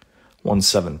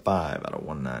 175 out of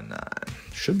 199.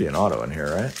 Should be an auto in here,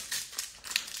 right?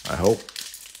 I hope.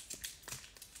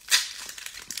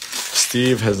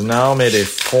 Steve has now made a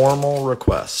formal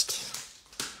request.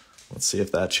 Let's see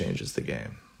if that changes the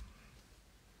game.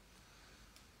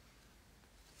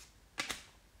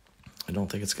 I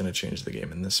don't think it's going to change the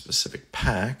game in this specific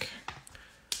pack.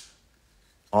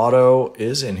 Auto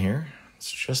is in here.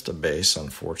 It's just a base,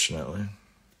 unfortunately.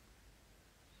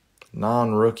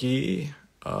 Non-rookie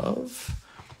of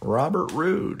Robert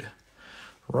Roode.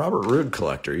 Robert Roode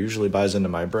collector usually buys into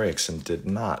my breaks and did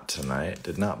not tonight.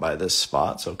 Did not buy this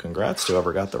spot, so congrats to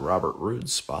whoever got the Robert Roode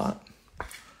spot.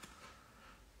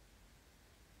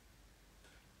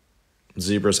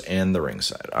 Zebras and the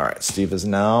ringside. All right, Steve has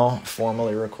now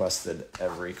formally requested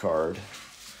every card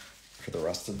for the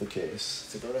rest of the case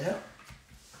to go to him.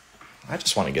 I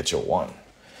just want to get you one.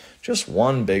 Just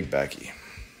one Big Becky.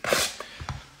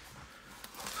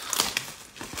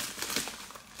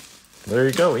 There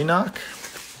you go, Enoch.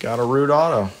 Got a Roode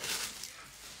auto.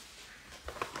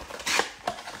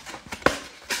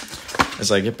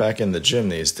 As I get back in the gym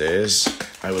these days,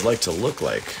 I would like to look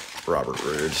like Robert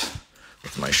Roode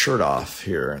with my shirt off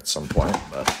here at some point.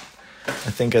 But I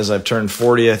think as I've turned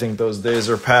 40, I think those days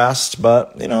are past.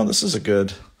 But, you know, this is a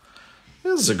good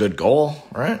goal,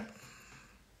 right?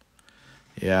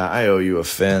 Yeah, I owe you a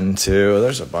Finn, too.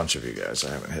 There's a bunch of you guys I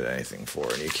haven't hit anything for,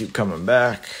 and you keep coming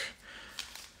back.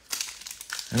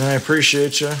 And I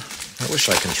appreciate you. I wish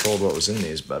I controlled what was in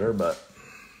these better, but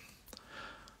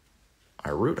I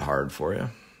root hard for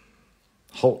you.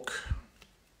 Hulk.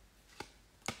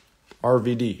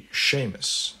 RVD.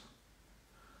 Sheamus.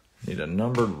 Need a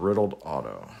numbered riddled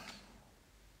auto.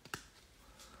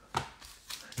 Here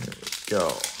we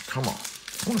go. Come on.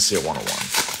 I want to see a 101.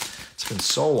 It's been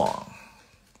so long.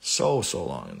 So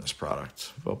long in this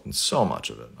product. I've opened so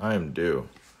much of it. I am due.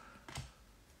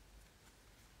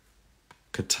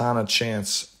 Katana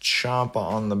Chance Ciampa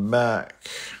on the back.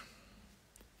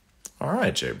 All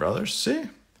right, Jay Brothers. See?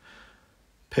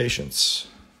 Patience.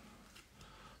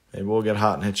 Maybe we'll get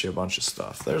hot and hit you a bunch of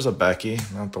stuff. There's a Becky.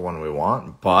 Not the one we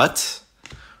want, but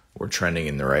we're trending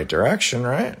in the right direction,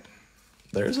 right?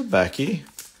 There's a Becky.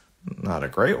 Not a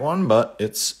great one, but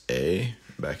it's a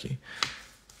Becky.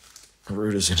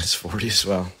 Roode is in his 40s as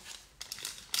well.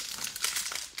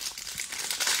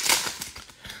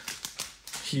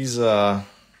 He's got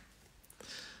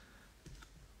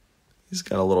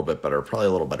a little bit better, probably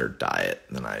a little better diet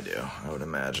than I do, I would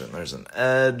imagine. There's an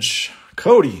Edge.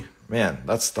 Cody. Man,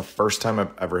 that's the first time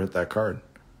I've ever hit that card.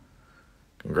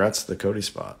 Congrats to the Cody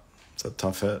spot. It's a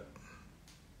tough hit.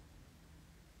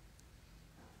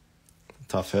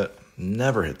 Tough hit.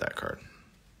 Never hit that card.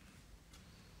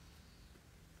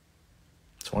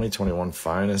 2021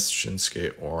 Finest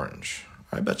Shinsuke Orange.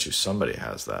 I bet you somebody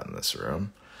has that in this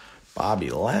room. Bobby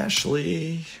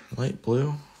Lashley. Light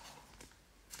blue.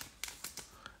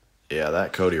 Yeah,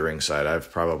 that Cody ringside. I've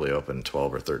probably opened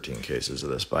 12 or 13 cases of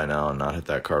this by now and not hit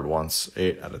that card once.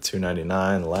 8 out of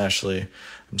 299. Lashley.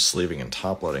 I'm sleeving and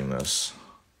top-loading this.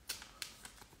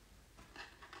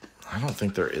 I don't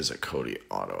think there is a Cody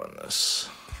auto in this.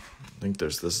 I think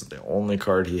this is the only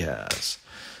card he has.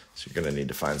 So you're going to need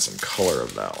to find some color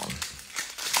of that one.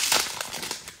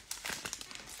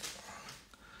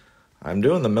 I'm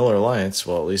doing the Miller Lights.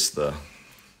 Well, at least the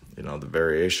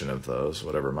variation of those,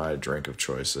 whatever my drink of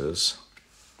choice is.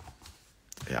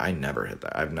 Yeah, I never hit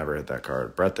that. I've never hit that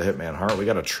card. Bret the Hitman Hart. We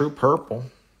got a True Purple.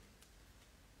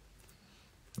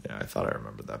 Yeah, I thought I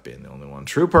remembered that being the only one.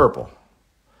 True Purple.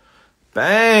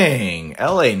 Bang!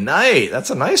 LA Knight. That's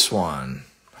a nice one.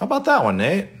 How about that one,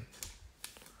 Nate?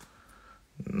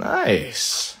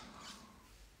 Nice.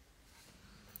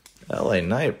 LA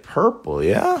Knight purple,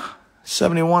 yeah?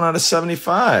 71 out of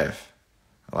 75.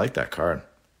 I like that card.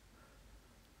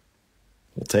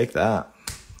 We'll take that.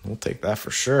 We'll take that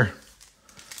for sure.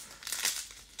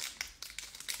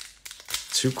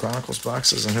 2 Chronicles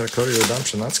boxes and hit a Cody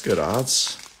Redemption. That's good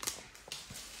odds.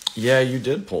 Yeah, you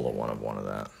did pull a 1 of 1 of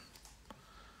that.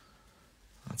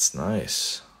 That's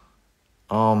nice.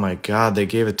 Oh my God, they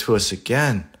gave it to us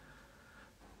again.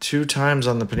 2 times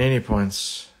on the Panini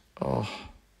points. Oh.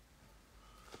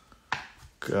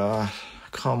 God,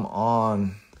 come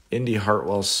on. Indy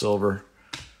Hartwell silver.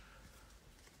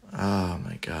 Oh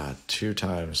my God, 2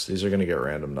 times. These are going to get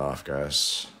randomed off,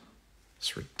 guys.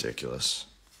 It's ridiculous.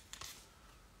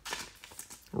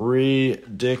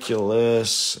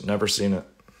 Ridiculous. Never seen it.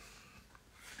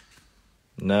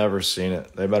 Never seen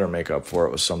it. They better make up for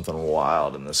it with something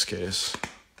wild in this case.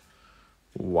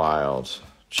 Wild.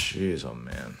 Jeez, oh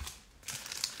man.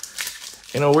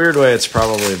 In a weird way, it's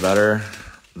probably better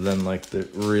than like the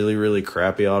really, really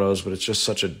crappy autos, but it's just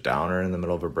such a downer in the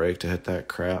middle of a break to hit that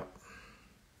crap.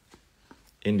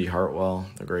 Indy Hartwell,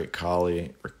 the great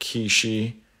Kali,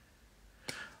 Rikishi.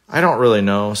 I don't really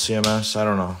know CMS. I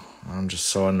don't know. I'm just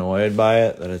so annoyed by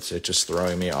it that it's just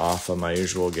throwing me off of my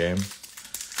usual game.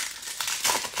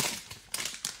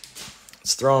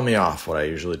 It's throwing me off what I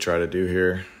usually try to do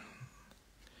here.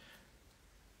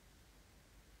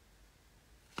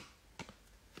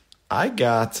 I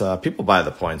got, people buy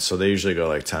the points, so they usually go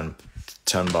like 10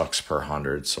 bucks per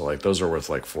 100. So like those are worth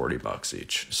like 40 bucks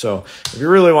each. So if you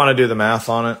really want to do the math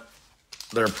on it,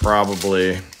 they're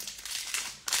probably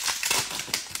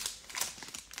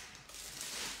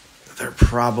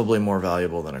more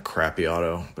valuable than a crappy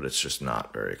auto, but it's just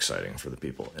not very exciting for the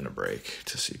people in a break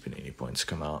to see Panini points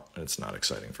come out. And it's not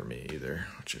exciting for me either,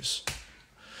 which is,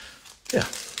 yeah,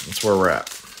 that's where we're at.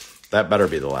 That better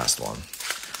be the last one.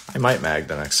 I might mag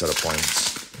the next set of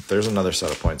points. If there's another set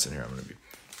of points in here, I'm going to be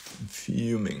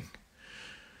fuming.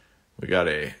 We got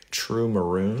a True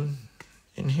Maroon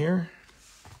in here.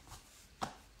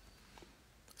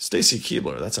 Stacy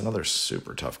Keibler, that's another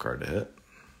super tough card to hit.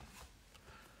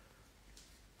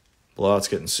 Blowout's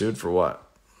getting sued for what?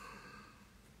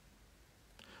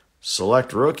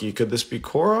 Select rookie. Could this be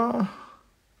Cora?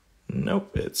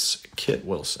 Nope, it's Kit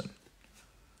Wilson.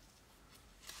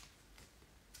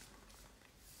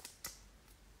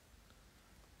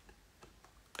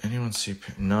 Anyone see?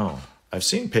 No. I've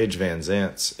seen Paige Van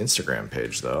Zant's Instagram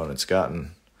page, though, and it's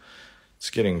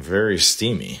getting very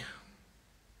steamy.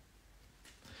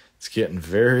 It's getting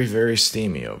very, very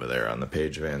steamy over there on the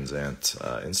Paige Van Zant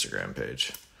Instagram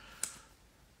page.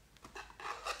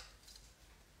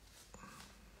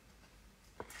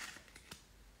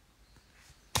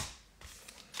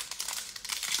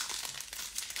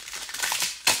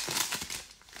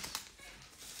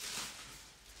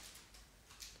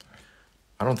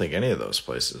 I don't think any of those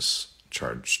places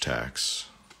charge tax.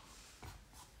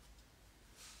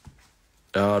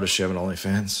 Oh, does she have an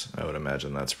OnlyFans? I would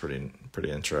imagine that's pretty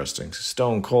interesting.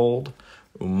 Stone Cold,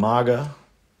 Umaga,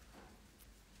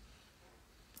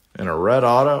 and a red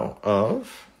auto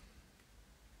of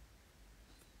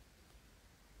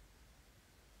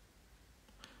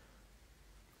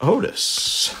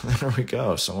Otis. There we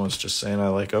go. Someone's just saying I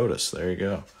like Otis. There you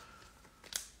go.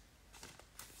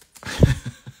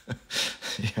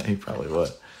 Yeah, he probably would.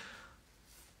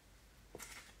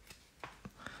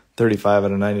 35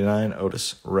 out of 99,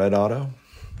 Otis red auto.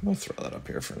 We'll throw that up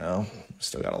here for now.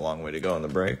 Still got a long way to go in the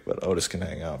break, but Otis can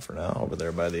hang out for now over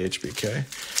there by the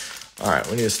HBK. All right,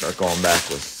 we need to start going back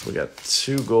with, we got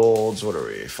 2 golds. What are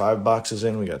we, 5 boxes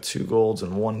in? We got 2 golds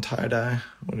and 1 tie-dye.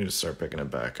 We need to start picking it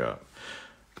back up.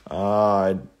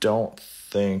 I don't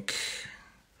think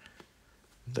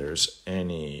there's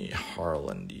any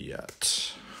Harland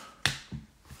yet.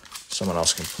 Someone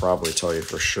else can probably tell you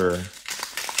for sure.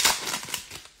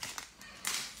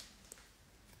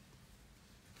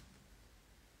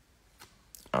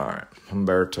 All right,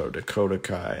 Humberto, Dakota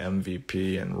Kai,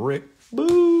 MVP, and Rick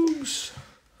Boogs.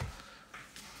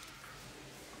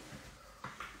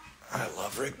 I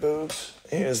love Rick Boogs.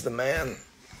 He is the man.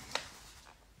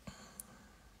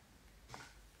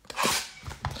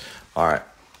 All right.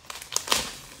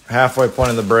 Halfway point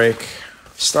of the break.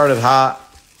 Started hot.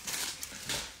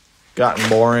 Gotten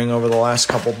boring over the last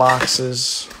couple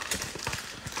boxes.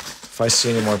 If I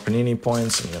see any more Panini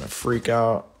points, I'm going to freak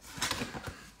out.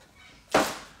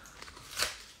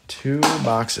 2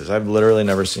 boxes. I've literally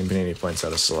never seen Panini points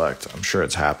out of Select. I'm sure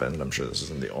it's happened. I'm sure this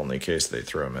isn't the only case they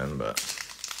threw them in, but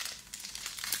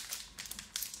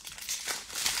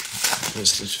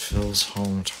this is Phil's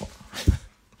home.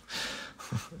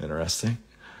 Interesting.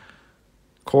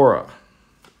 Cora.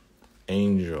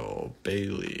 Angel,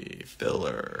 Bailey,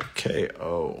 Filler,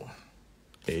 KO,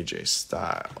 AJ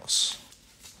Styles.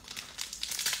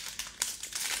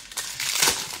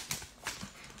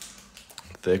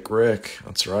 Thick Rick,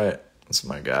 that's right. That's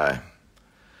my guy.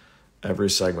 Every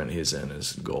segment he's in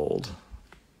is gold.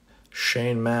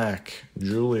 Shane Mack,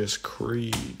 Julius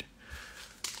Creed.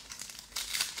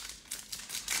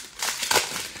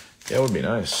 Yeah, it would be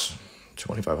nice.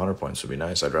 2,500 points would be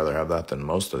nice. I'd rather have that than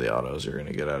most of the autos you're going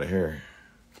to get out of here.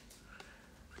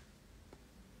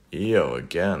 EO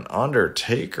again.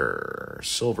 Undertaker.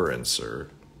 Silver insert.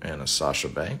 And a Sasha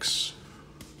Banks.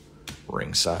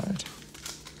 Ringside.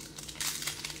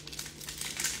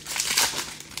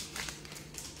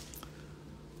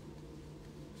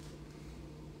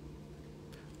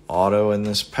 Auto in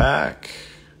this pack.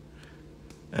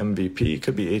 MVP.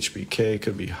 Could be HBK.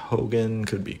 Could be Hogan.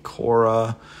 Could be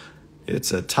Cora.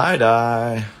 It's a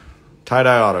tie-dye.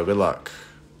 Tie-dye auto. Good luck.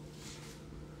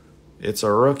 It's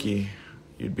a rookie.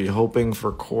 You'd be hoping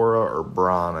for Cora or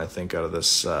Braun, I think, out of this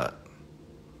set.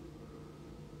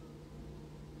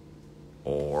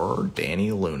 Or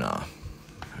Danny Luna.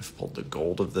 I've pulled the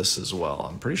gold of this as well.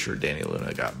 I'm pretty sure Danny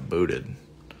Luna got booted.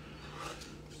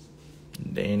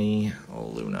 Danny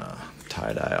Luna.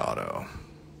 Tie-dye auto.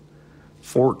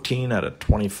 14 out of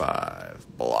 25.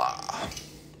 Blah.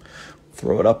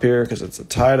 Throw it up here because it's a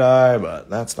tie-dye, but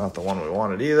that's not the one we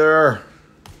wanted either.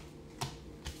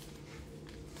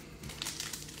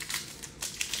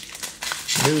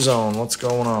 New Zone, what's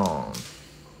going on?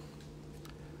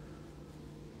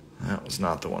 That was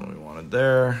not the one we wanted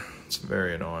there. It's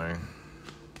very annoying.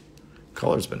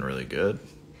 Color's been really good.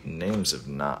 Names have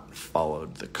not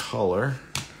followed the color.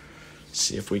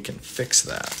 See if we can fix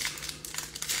that.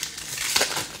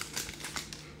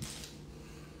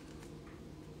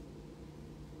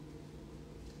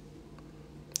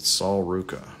 Saul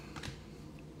Ruka.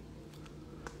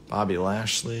 Bobby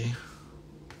Lashley.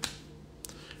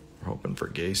 We're hoping for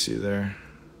Gacy there.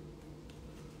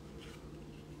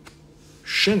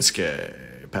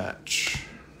 Shinsuke patch.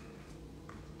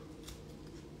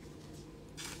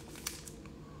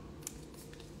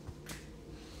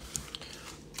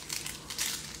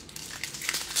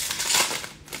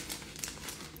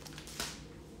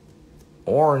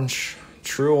 Orange.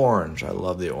 True orange. I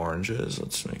love the oranges.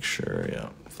 Let's make sure. Yeah,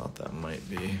 I thought that might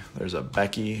be. There's a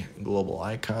Becky Global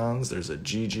Icons. There's a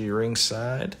Gigi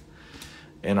Ringside.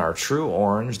 And our true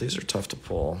orange. These are tough to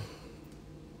pull.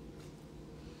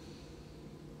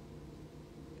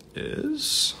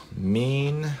 Is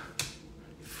Mean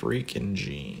Freaking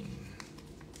Gene.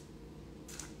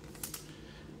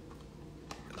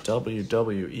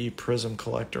 WWE Prism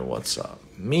Collector, what's up?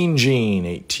 Mean Gene,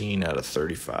 18 out of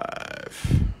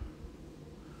 35.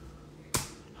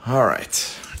 All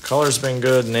right. Color's been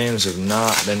good. Names have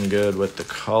not been good with the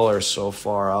color so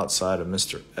far outside of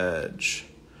Mr. Edge,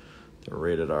 the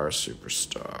Rated R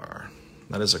Superstar.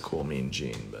 That is a cool Mean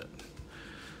Gene, but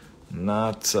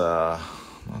not the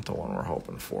one we're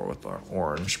hoping for with our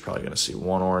orange. Probably going to see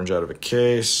one orange out of a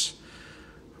case.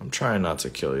 I'm trying not to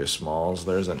kill you, Smalls.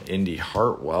 There's an Indy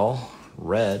Hartwell,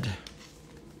 red.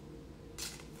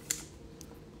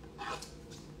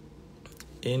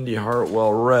 Indy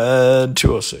Hartwell, red,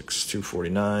 206,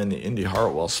 249. The Indy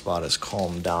Hartwell spot has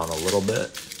calmed down a little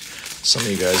bit. Some of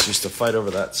you guys used to fight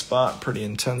over that spot pretty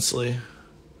intensely.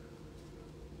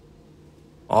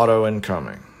 Auto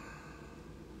incoming.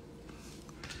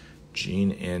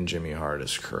 Gene and Jimmy Hart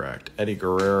is correct. Eddie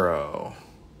Guerrero.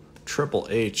 Triple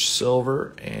H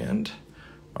silver and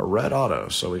a red auto.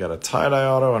 So we got a tie-dye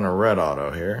auto and a red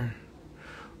auto here.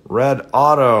 Red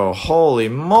auto. Holy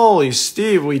moly,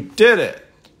 Steve, we did it.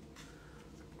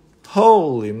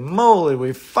 Holy moly,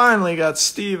 we finally got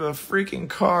Steve a freaking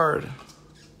card.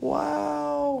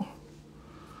 Wow.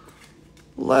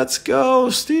 Let's go,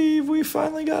 Steve. We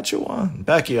finally got you one.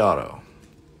 Becky auto.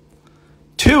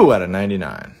 2 out of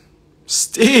 99.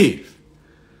 Steve,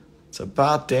 it's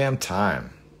about damn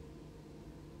time.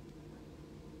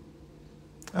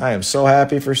 I am so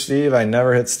happy for Steve. I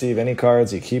never hit Steve any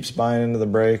cards. He keeps buying into the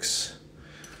breaks.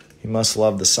 He must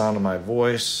love the sound of my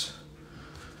voice.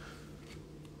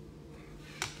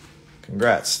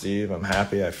 Congrats, Steve. I'm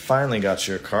happy I finally got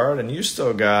you a card, and you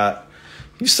still got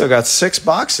 6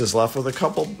 boxes left with a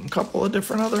couple of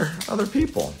different other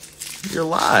people. You're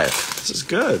live. This is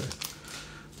good.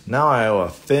 Now I owe a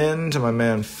Finn to my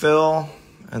man Phil,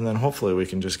 and then hopefully we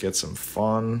can just get some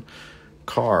fun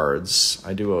cards.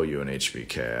 I do owe you an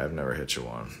HBK. I've never hit you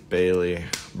one. Bailey,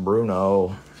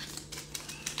 Bruno.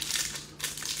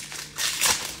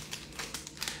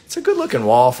 It's a good looking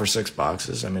wall for 6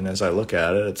 boxes. I mean, as I look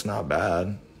at it, it's not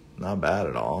bad. Not bad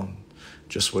at all.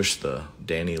 Just wish the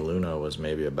Danny Luna was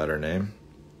maybe a better name.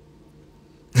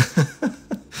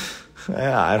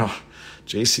 Yeah,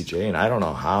 JC Jane, I don't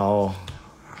know how.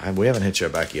 We haven't hit you a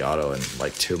Becky auto in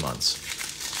like 2 months.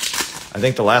 I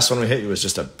think the last one we hit you was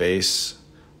just a base.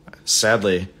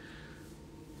 Sadly,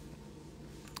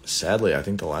 I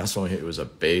think the last one we hit you was a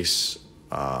base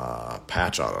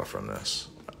patch auto from this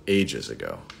ages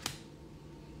ago.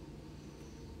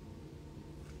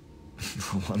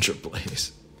 Luncher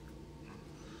Blaze.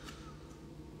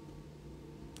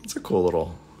 That's a cool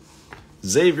little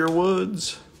Xavier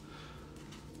Woods.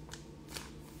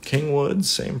 King Woods,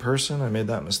 same person. I made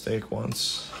that mistake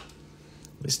once.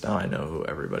 At least now I know who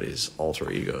everybody's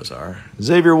alter egos are.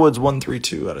 Xavier Woods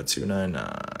 132 out of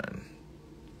 299.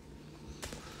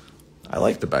 I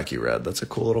like the Becky red. That's a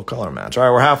cool little color match. All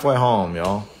right, we're halfway home,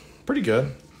 y'all. Pretty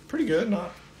good. Pretty good.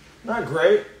 Not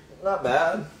great. Not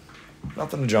bad.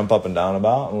 Nothing to jump up and down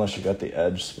about unless you got the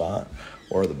Edge spot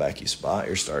or the Becky spot.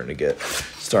 You're starting to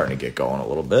get going a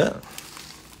little bit.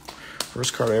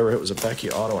 First card I ever hit was a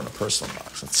Becky auto in a personal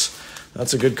box.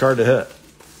 That's a good card to hit.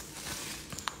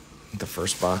 The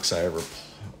first box I ever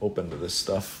opened to this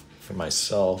stuff for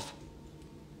myself.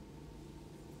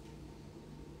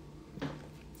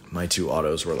 My 2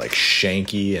 autos were like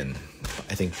Shanky and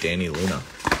I think Danny Luna.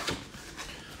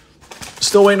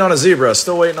 Still waiting on a zebra.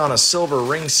 Still waiting on a silver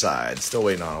ringside. Still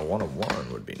waiting on a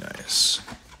 1-of-1 would be nice.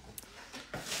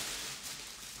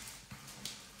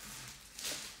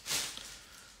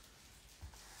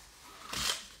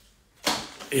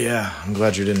 Yeah, I'm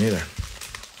glad you didn't either.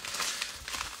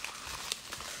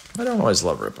 I don't always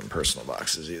love ripping personal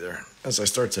boxes either. As I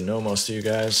start to know most of you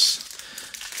guys,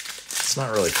 it's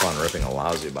not really fun ripping a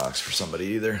lousy box for somebody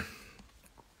either.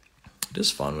 It is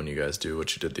fun when you guys do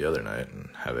what you did the other night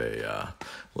and have a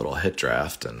little hit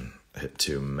draft and hit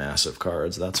 2 massive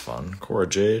cards. That's fun. Cora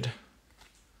Jade.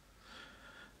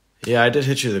 Yeah, I did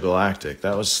hit you the Galactic.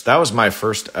 That was my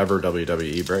first ever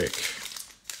WWE break.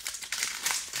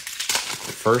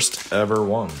 First ever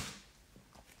one.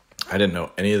 I didn't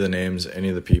know any of the names, any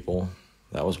of the people.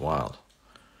 That was wild.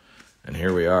 And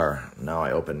here we are. Now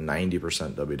I open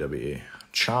 90% WWE.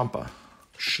 Ciampa.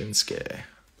 Shinsuke.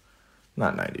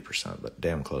 Not 90%, but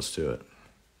damn close to it.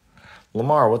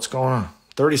 Lamar, what's going on?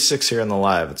 36 here in the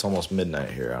live. It's almost midnight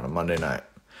here on a Monday night.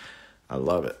 I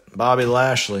love it. Bobby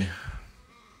Lashley.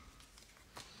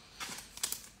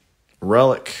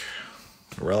 Relic.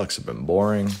 The relics have been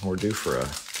boring. We're due for a...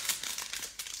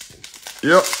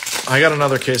 Yep. I got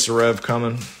another case of Rev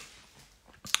coming.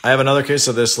 I have another case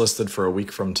of this listed for a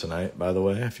week from tonight, by the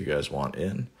way, if you guys want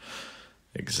in.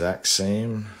 Exact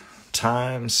same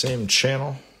time, same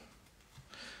channel.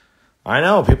 I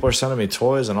know, people are sending me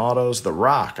toys and autos. The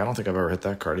Rock, I don't think I've ever hit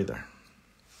that card either.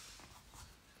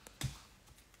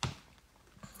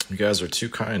 You guys are too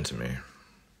kind to me.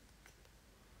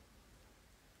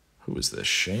 Who is this?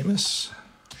 Sheamus?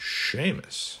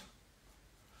 Sheamus.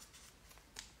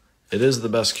 It is the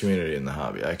best community in the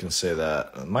hobby. I can say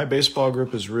that. My baseball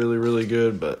group is really, really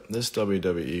good, but this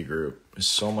WWE group is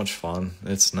so much fun.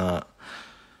 It's not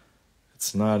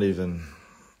even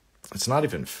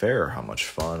fair how much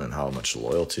fun and how much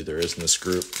loyalty there is in this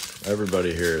group.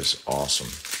 Everybody here is awesome.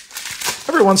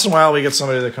 Every once in a while we get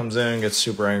somebody that comes in, gets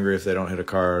super angry if they don't hit a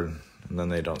card, and then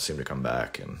they don't seem to come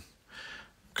back, and I'm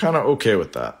kind of okay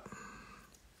with that.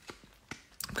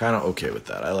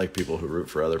 I like people who root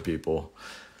for other people.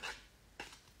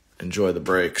 Enjoy the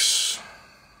breaks.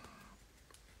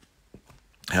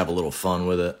 Have a little fun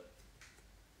with it.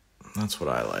 That's what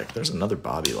I like. There's another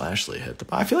Bobby Lashley hit.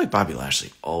 I feel like Bobby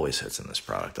Lashley always hits in this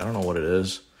product. I don't know what it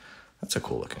is. That's a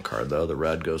cool looking card, though. The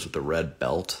red goes with the red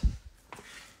belt.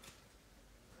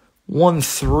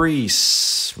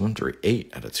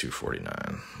 138 out of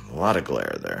 249. A lot of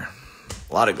glare there.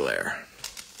 A lot of glare.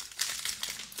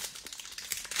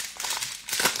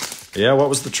 Yeah, what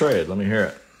was the trade? Let me hear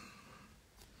it.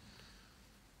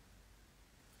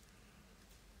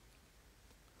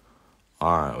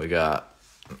 All right, we got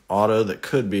an auto that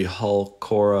could be Hulk,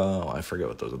 Cora. Oh, I forget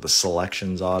what those are. The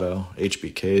Selections auto.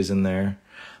 HBK's in there.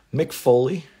 Mick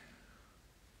Foley.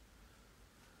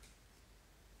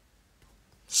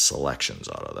 Selections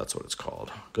auto, that's what it's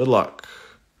called. Good luck.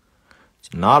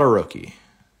 It's not a rookie.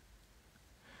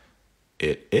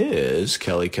 It is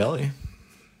Kelly Kelly.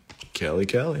 Kelly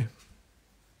Kelly.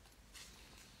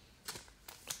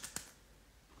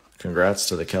 Congrats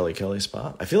to the Kelly Kelly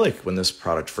spot. I feel like when this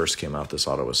product first came out, this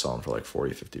auto was selling for like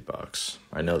 $40-$50.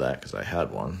 I know that because I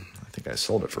had one. I think I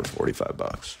sold it for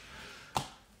 $45.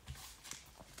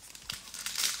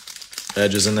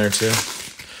 Edge is in there too.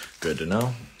 Good to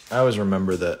know. I always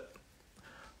remember that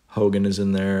Hogan is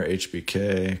in there,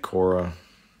 HBK, Cora.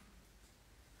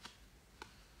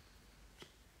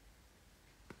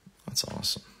 That's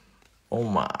awesome.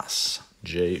 Omos,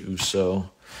 Jey Uso.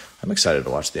 I'm excited to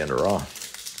watch the end of Raw.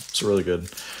 It's a really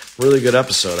good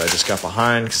episode. I just got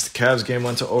behind because the Cavs game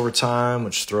went to overtime,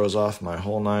 which throws off my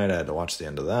whole night. I had to watch the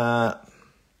end of that.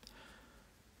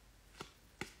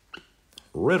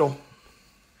 Riddle,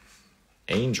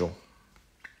 Angel,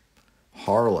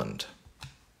 Harland.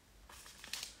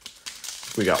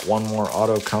 We got one more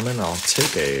auto coming. I'll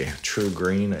take a true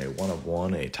green, a 1 of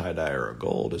 1, a tie-dye, or a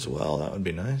gold as well. That would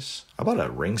be nice. How about a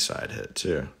ringside hit,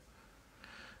 too?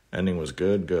 Ending was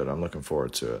good. Good. I'm looking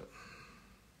forward to it.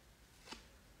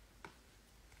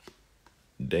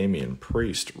 Damian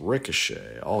Priest,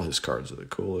 Ricochet. All his cards are the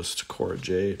coolest. Cora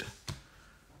Jade.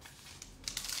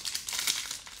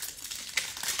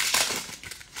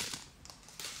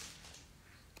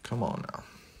 Come on now.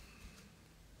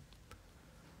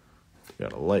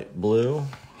 Got a light blue.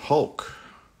 Hulk.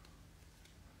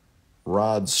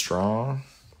 Rod Strong.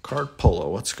 Card Polo.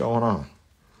 What's going on?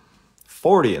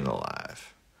 40 in the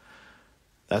live.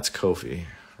 That's Kofi,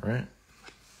 right?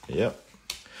 Yep.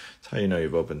 That's how you know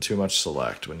you've opened too much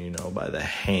select, when you know by the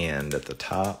hand at the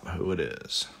top who it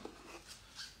is.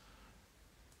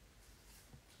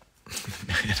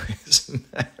 Mayonnaise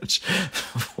match.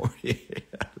 48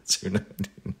 out of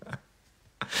 299.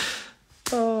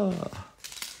 Oh.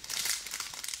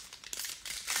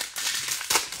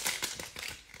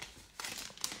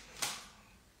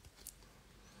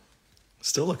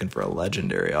 Still looking for a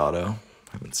legendary auto.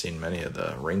 Haven't seen many of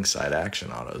the ringside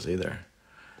action autos either.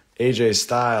 AJ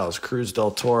Styles, Cruz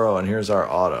del Toro, and here's our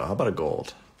auto. How about a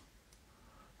gold?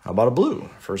 How about a blue?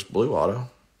 First blue auto.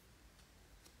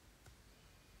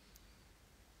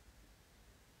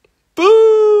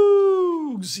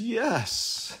 Boogs!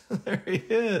 Yes! There he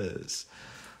is.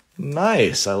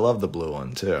 Nice. I love the blue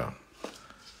one too.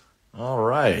 All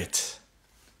right.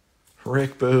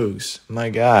 Rick Boogs, my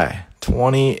guy.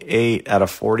 28 out of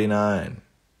 49.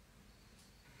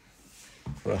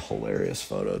 What a hilarious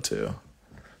photo, too.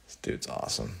 This dude's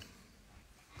awesome.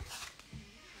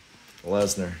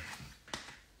 Lesnar.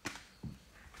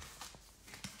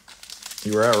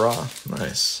 You were at Raw?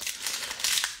 Nice.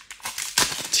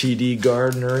 TD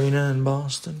Garden Arena in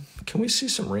Boston. Can we see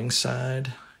some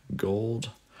ringside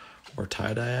gold or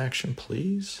tie-dye action,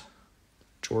 please?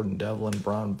 Jordan Devlin,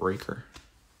 Braun Breaker.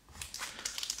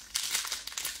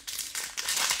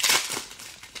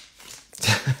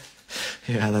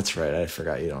 Yeah, that's right. I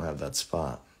forgot you don't have that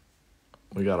spot.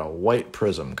 We got a white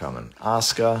prism coming.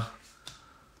 Asuka,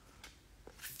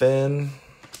 Finn,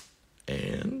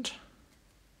 and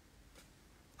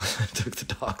I took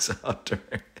the dogs out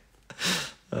during.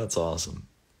 That's awesome.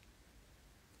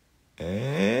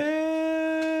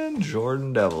 And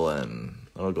Jordan Devlin.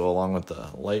 That'll go along with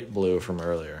the light blue from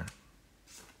earlier.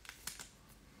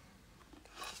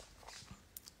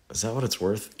 Is that what it's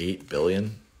worth? 8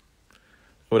 billion?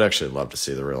 I would actually love to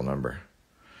see the real number.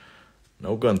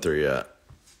 No Gunther yet.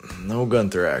 No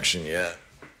Gunther action yet.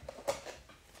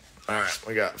 All right,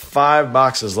 we got 5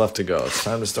 boxes left to go. It's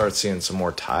time to start seeing some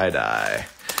more tie-dye.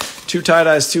 2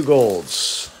 tie-dyes, 2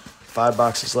 golds. 5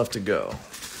 boxes left to go.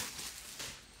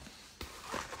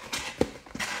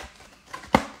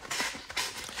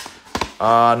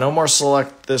 No more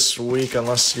select this week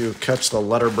unless you catch the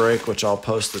letter break, which I'll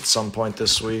post at some point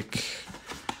this week.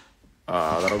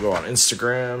 That'll go on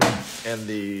Instagram. And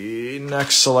the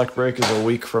next select break is a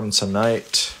week from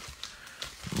tonight,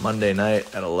 Monday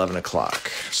night at 11 o'clock.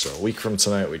 So a week from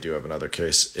tonight, we do have another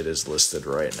case. It is listed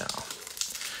right now.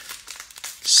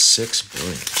 6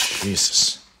 billion.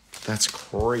 Jesus. That's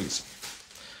crazy.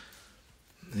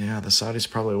 Yeah, the Saudis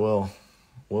probably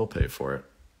will pay for it.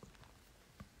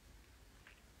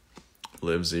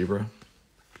 Live Zebra.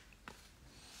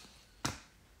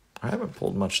 I haven't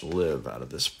pulled much Live out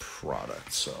of this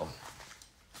product, so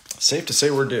safe to say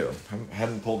we're due. I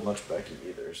hadn't pulled much Becky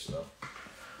either, so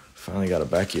finally got a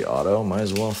Becky auto. Might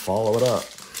as well follow it up.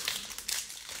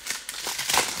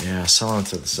 Yeah, selling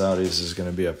to the Saudis is going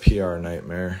to be a PR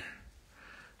nightmare,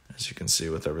 as you can see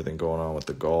with everything going on with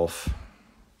the Gulf.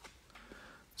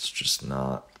 It's just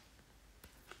not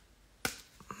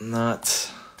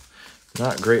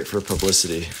great for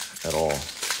publicity at all.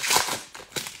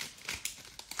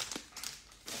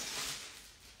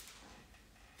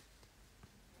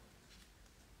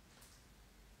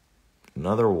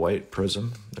 Another white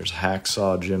prism. There's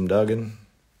Hacksaw Jim Duggan.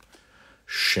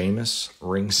 Sheamus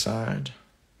ringside.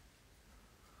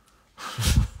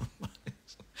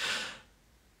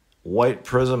 White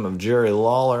prism of Jerry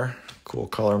Lawler. Cool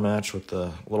color match with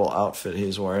the little outfit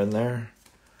he's wearing there.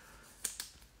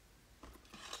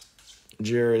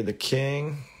 Jerry the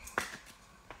King.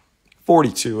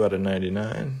 42 out of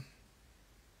 99.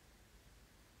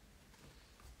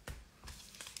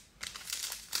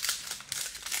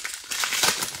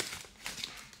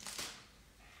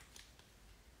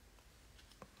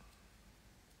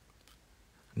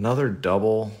 Another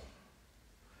double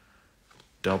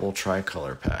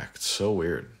tricolor pack. It's so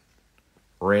weird.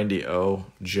 Randy O,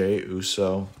 Jey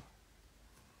Uso,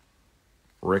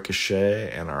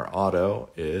 Ricochet, and our auto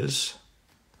is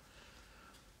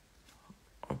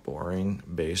a boring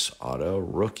base auto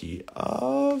rookie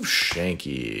of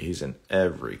Shanky. He's in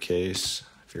every case.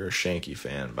 If you're a Shanky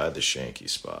fan, buy the Shanky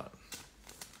spot.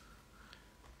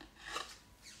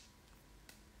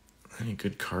 Any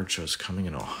good card shows coming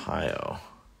in Ohio?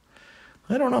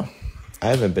 I don't know. I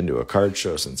haven't been to a card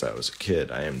show since I was a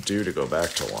kid. I am due to go back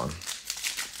to one.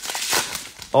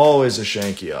 Always a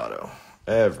Shanky auto.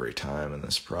 Every time in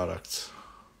this product.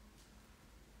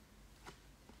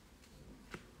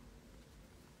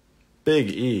 Big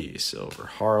E, silver.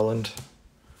 Harland.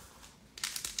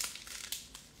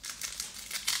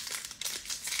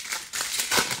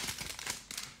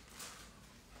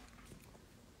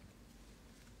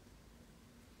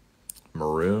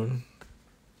 Maroon.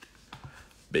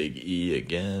 Big E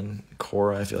again.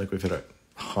 Cora, I feel like we've hit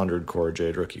 100 Cora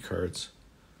Jade rookie cards.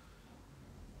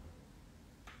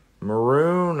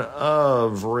 Maroon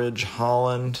of Ridge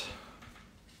Holland.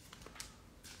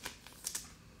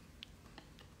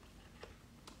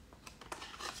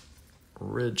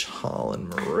 Ridge Holland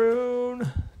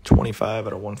Maroon. 25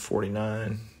 out of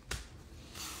 149.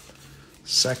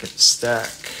 Second stack.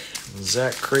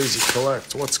 Zach Crazy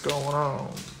Collect. What's going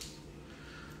on?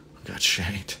 Got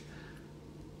shanked.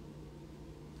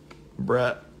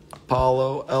 Brett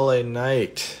Apollo LA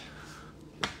Knight.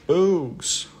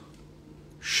 Boogs.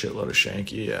 Shitload of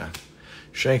Shanky, yeah.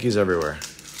 Shanky's everywhere.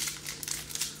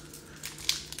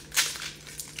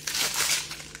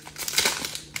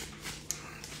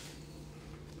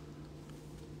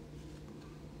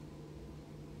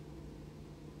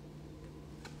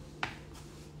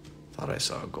 Thought I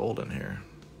saw a gold in here.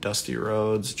 Dusty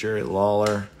Rhodes, Jerry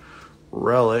Lawler.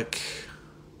 Relic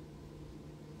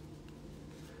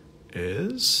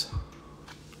is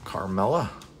Carmella.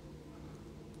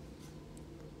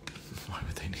 Why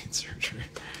would they need surgery?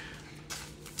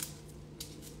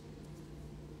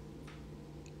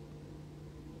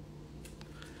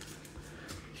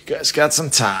 You guys got some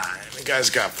time. You guys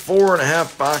got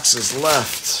 4.5 boxes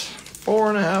left.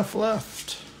 4.5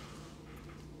 left.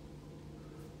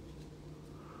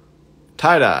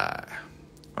 Tie-dye.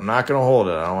 I'm not going to hold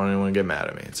it. I don't want anyone to get mad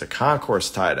at me. It's a concourse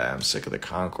tie-dye. I'm sick of the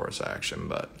concourse action,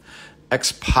 but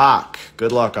X-Pac.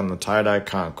 Good luck on the tie-dye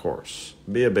concourse.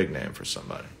 Be a big name for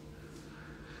somebody.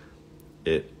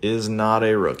 It is not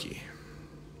a rookie.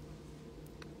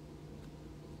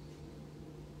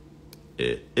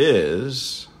 It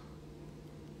is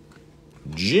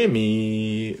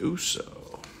Jimmy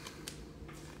Uso.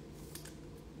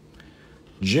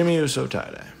 Jimmy Uso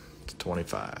tie-dye. It's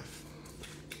 25.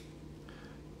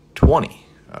 20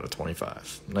 out of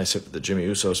 25. Nice hit for the Jimmy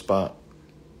Uso spot.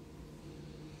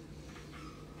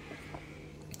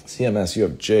 CMS, you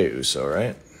have Jey Uso,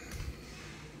 right?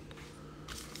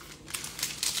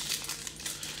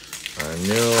 I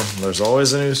knew there's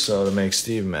always an Uso to make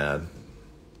Steve mad.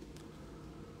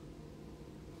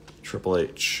 Triple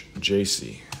H,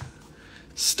 JC,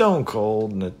 Stone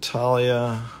Cold,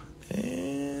 Natalia,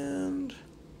 and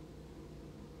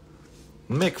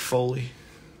Mick Foley.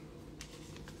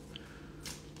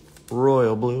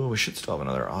 Royal Blue. We should still have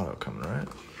another auto coming, right?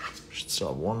 We should still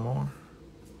have one more.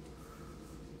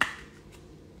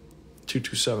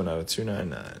 227 out of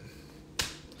 299.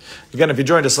 Again, if you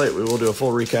joined us late, we will do a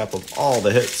full recap of all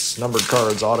the hits, numbered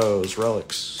cards, autos,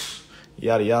 relics,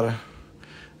 yada yada.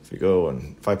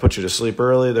 If I put you to sleep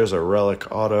early, there's a relic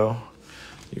auto.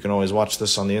 You can always watch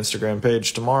this on the Instagram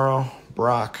page tomorrow.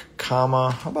 Brock, how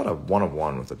about a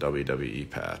 1/1 with a WWE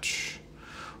patch?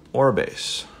 Or a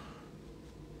base.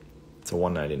 It's a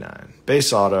 199.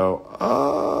 Base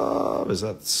auto. Is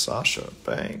that Sasha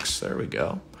Banks? There we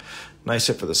go. Nice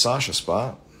hit for the Sasha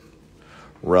spot.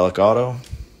 Relic auto.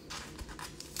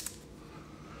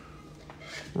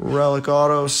 Relic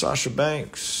auto, Sasha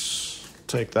Banks.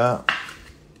 Take that.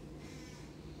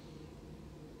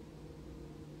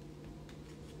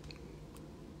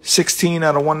 $16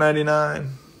 out of $199.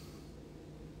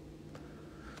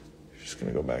 Just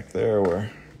going to go back there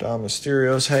where Dom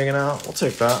Mysterio's hanging out. We'll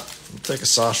take that. We'll take a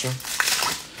Sasha.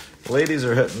 Ladies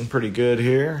are hitting pretty good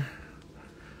here.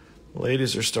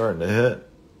 Ladies are starting to hit.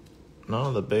 None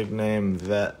of the big name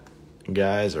vet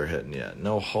guys are hitting yet.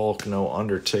 No Hulk, no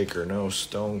Undertaker, no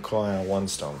Stone Cold. One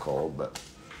Stone Cold, but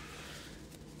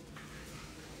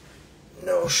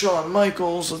no Shawn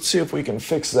Michaels. Let's see if we can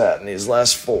fix that in these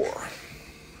last 4.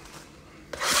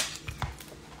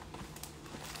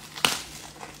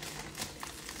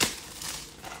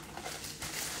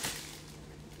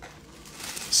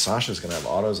 Sasha's going to have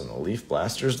autos in the Leaf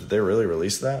Blasters. Did they really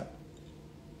release that?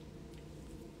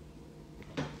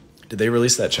 Did they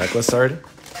release that checklist already?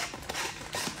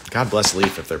 God bless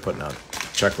Leaf if they're putting out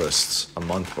checklists a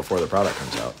month before the product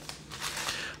comes out.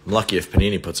 I'm lucky if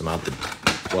Panini puts them out.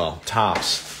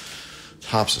 Topps.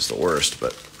 Topps is the worst,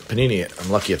 but Panini, I'm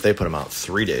lucky if they put them out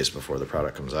 3 days before the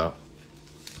product comes out.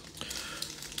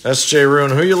 SJ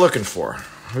Rune, who are you looking for?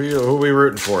 Who are we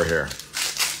rooting for here?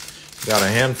 Got a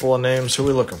handful of names. Who are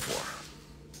we looking for?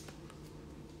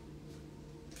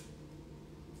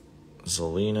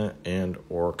 Zelina and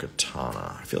or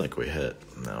Katana. I feel like we hit.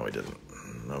 No, we didn't.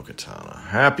 No Katana.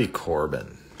 Happy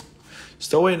Corbin.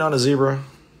 Still waiting on a zebra.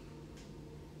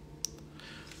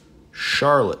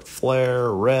 Charlotte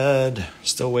Flair, red.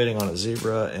 Still waiting on a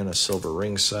zebra and a silver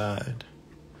ringside.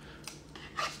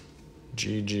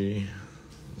 GG.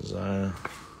 Zaya.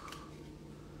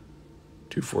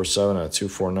 247 out of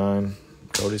 249.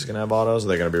 Cody's going to have autos.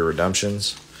 They're going to be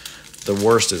redemptions. The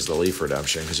worst is the Leaf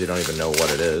redemption because you don't even know what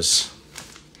it is.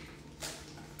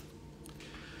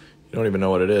 You don't even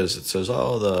know what it is. It says,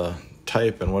 oh, the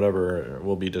type and whatever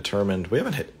will be determined. We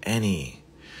haven't hit any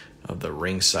of the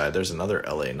ringside. There's another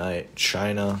LA Knight.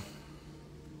 China.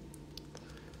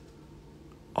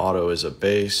 Auto is a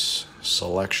base.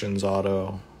 Selections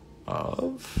auto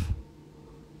of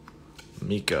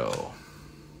Miko.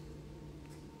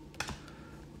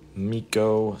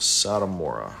 Miko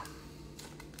Satomura.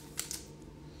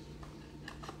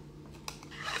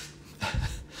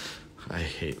 I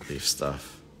hate Leaf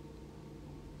stuff.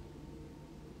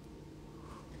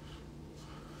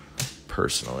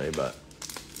 Personally, but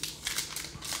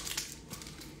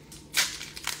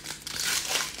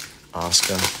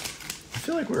Asuka. I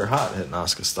feel like we were hot hitting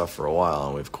Asuka stuff for a while,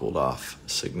 and we've cooled off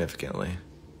significantly.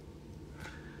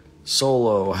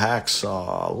 Solo,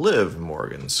 Hacksaw, Liv,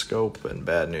 Morgan, Scope, and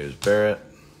Bad News Barrett.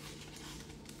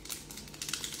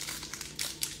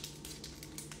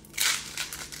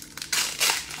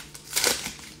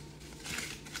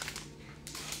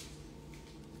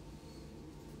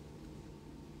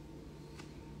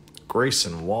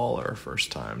 Grayson Waller,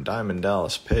 first time. Diamond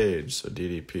Dallas Page, so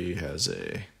DDP has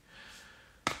a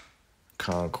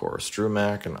concourse. Drew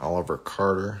Mack and Oliver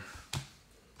Carter.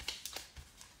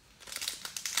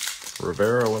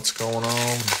 Rivera, what's going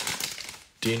on?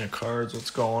 Dina Cards, what's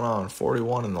going on?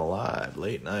 41 in the live.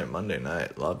 Late night, Monday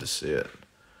night. Love to see it.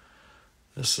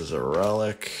 This is a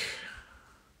relic.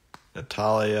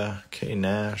 Natalia, K.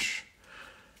 Nash.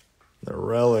 The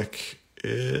relic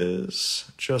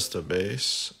is just a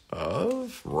base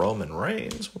of Roman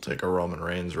Reigns. We'll take a Roman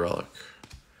Reigns relic.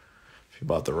 If you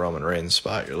bought the Roman Reigns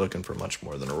spot, you're looking for much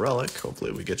more than a relic.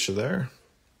 Hopefully we get you there.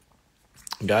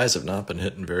 Guys have not been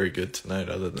hitting very good tonight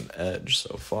other than Edge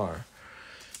so far.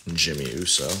 Jimmy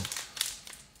Uso.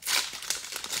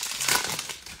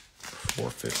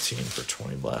 415 for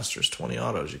 20 blasters, 20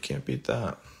 autos. You can't beat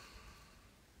that.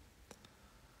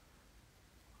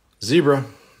 Zebra.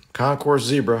 Concourse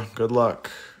Zebra. Good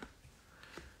luck.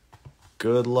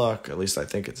 Good luck. At least I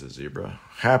think it's a zebra.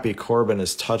 Happy Corbin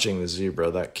is touching the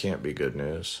zebra. That can't be good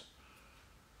news.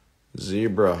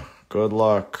 Zebra. Good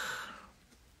luck.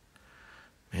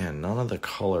 Man, none of the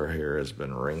color here has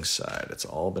been ringside. It's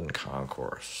all been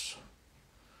concourse.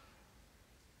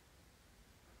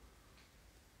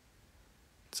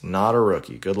 It's not a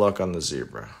rookie. Good luck on the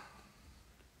zebra.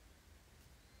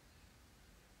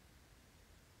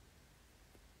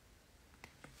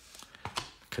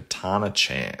 Katana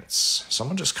Chance.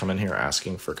 Someone just come in here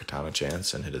asking for Katana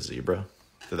Chance and hit a zebra.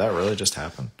 Did that really just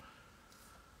happen?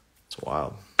 It's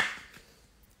wild.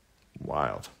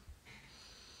 Wild.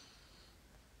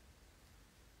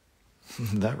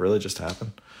 That really just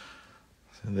happened?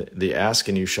 The ask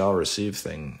and you shall receive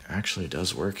thing actually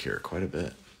does work here quite a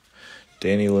bit.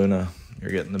 Danny Luna,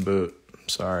 you're getting the boot.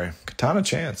 Sorry. Katana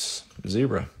Chance.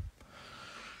 Zebra.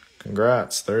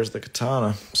 Congrats. There's the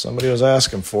katana. Somebody was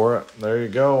asking for it. There you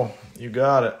go. You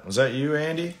got it. Was that you,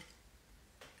 Andy?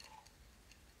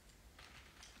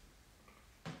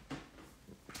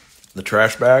 The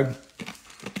trash bag?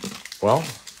 Well,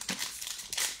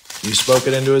 you spoke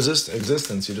it into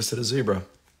existence. You just hit a zebra.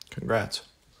 Congrats.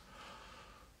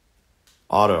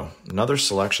 Auto. Another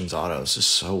Selections auto. This is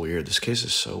so weird. This case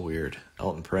is so weird.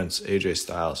 Elton Prince, AJ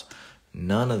Styles.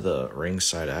 None of the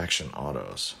ringside action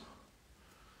autos.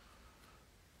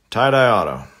 Tie-dye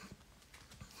auto.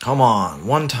 Come on.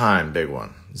 One time, big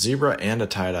one. Zebra and a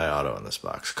tie-dye auto in this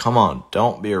box. Come on.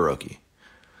 Don't be a rookie.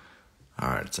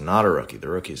 All right, it's not a rookie. The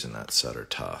rookies in that set are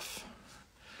tough.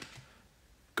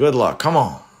 Good luck. Come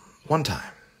on. One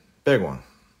time. Big one.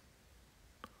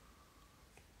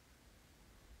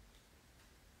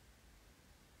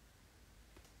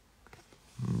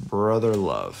 Brother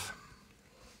Love.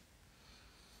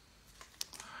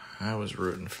 I was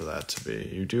rooting for that to be.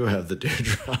 You do have the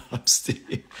dewdrop,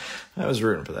 Steve. I was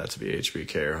rooting for that to be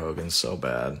HBK or Hogan so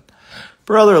bad.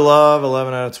 Brother Love,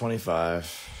 11 out of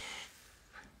 25.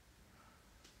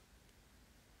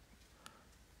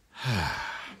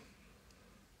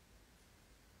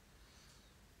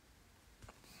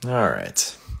 All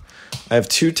right. I have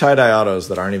 2 tie-dye autos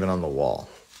that aren't even on the wall.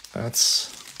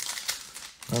 That's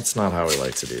not how we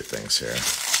like to do things here.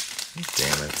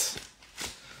 Damn it.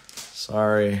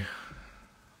 Sorry.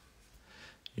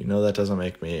 You know that doesn't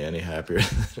make me any happier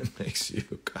than it makes you.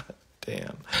 God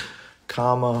damn.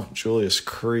 Comma, Julius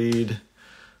Creed,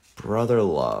 Brother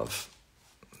Love.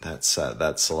 That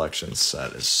selection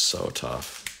set is so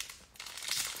tough.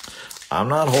 I'm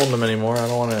not holding them anymore. I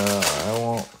won't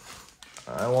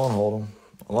hold them.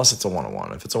 Unless it's a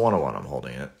 1-1. If it's a 1-1, I'm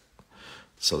holding it.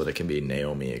 So that it can be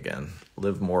Naomi again.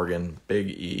 Liv Morgan, Big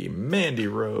E, Mandy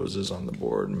Rose is on the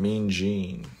board. Mean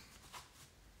Gene.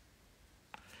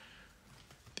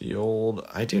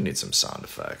 I do need some sound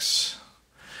effects.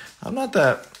 I'm not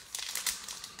that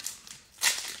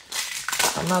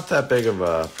big of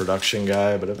a production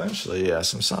guy, but eventually, yeah,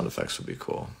 some sound effects would be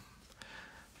cool.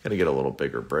 Got to get a little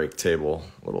bigger break table,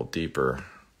 a little deeper.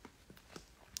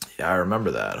 Yeah, I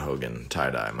remember that Hogan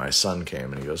tie-dye. My son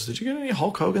came and he goes, "Did you get any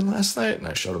Hulk Hogan last night?" And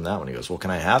I showed him that one. He goes, "Well, can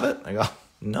I have it?" I go,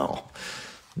 No,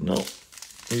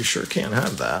 you sure can't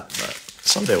have that, but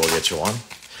someday we'll get you one.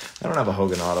 I don't have a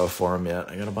Hogan auto for him yet.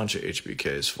 I got a bunch of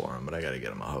HBKs for him, but I got to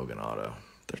get him a Hogan auto.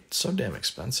 They're so damn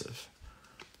expensive.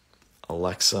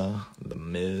 Alexa, The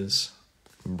Miz,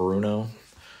 Bruno.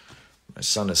 My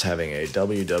son is having a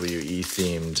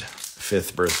WWE-themed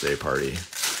 5th birthday party.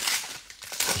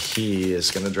 He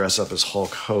is going to dress up as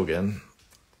Hulk Hogan.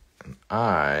 And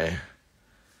I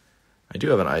do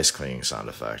have an ice cleaning sound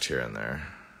effect here and there.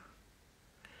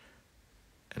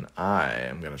 And I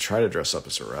am going to try to dress up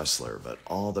as a wrestler, but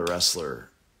all the wrestler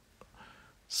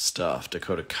stuff,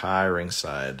 Dakota Kai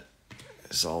ringside,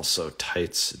 is also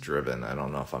tights driven. I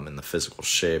don't know if I'm in the physical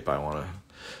shape I want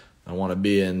to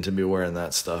be in to be wearing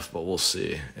that stuff, but we'll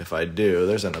see. If I do,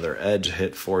 there's another Edge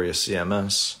hit for you,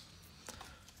 CMS.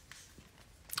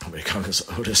 Nobody come as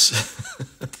Otis.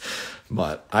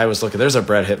 But I was looking, there's a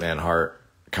Bret Hitman Hart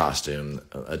costume,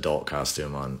 adult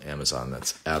costume on Amazon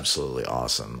that's absolutely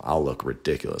awesome. I'll look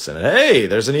ridiculous in it. Hey,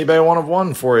 there's an eBay 1 of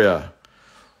 1 for you.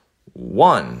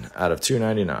 1 out of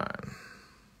 299.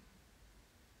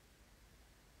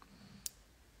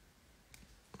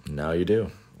 Now you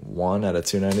do. 1 out of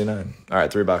 299. All right,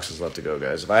 3 boxes left to go,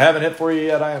 guys. If I haven't hit for you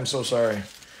yet, I am so sorry.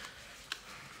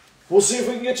 We'll see if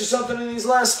we can get you something in these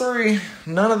last 3.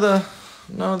 None of the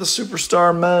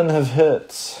superstar men have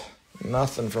hit.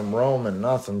 Nothing from Roman,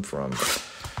 nothing from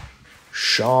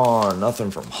Shawn,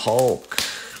 nothing from Hulk.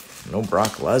 No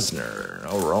Brock Lesnar,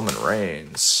 no Roman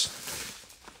Reigns.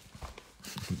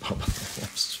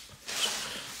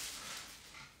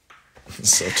 I'm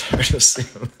so tired of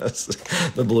seeing this.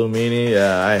 The Blue Meanie,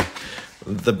 yeah.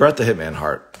 The Bret the Hitman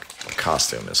Hart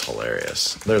costume is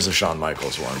hilarious. There's a Shawn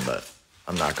Michaels one, but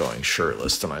I'm not going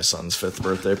shirtless to my son's 5th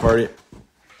birthday party.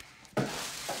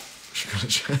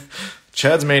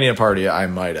 Chad's Mania party, I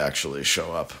might actually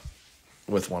show up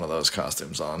with one of those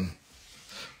costumes on.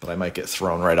 But I might get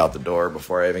thrown right out the door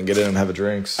before I even get in and have a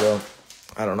drink. So,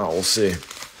 I don't know. We'll see.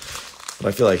 But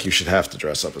I feel like you should have to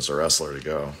dress up as a wrestler to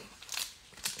go.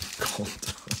 Gold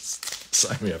Dust.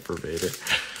 Sign me up for Vader.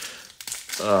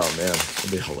 Oh, man.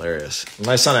 It'd be hilarious.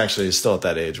 My son actually is still at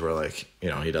that age where, like,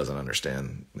 he doesn't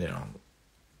understand,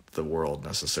 the world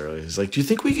necessarily. He's like, "Do you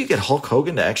think we could get Hulk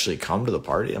Hogan to actually come to the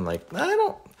party?" I'm like, I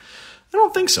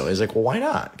don't think so. He's like, "Well, why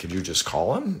not? Could you just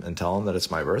call him and tell him that it's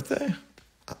my birthday?"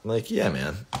 I'm like, "Yeah,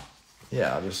 man.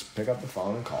 Yeah, I'll just pick up the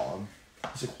phone and call him."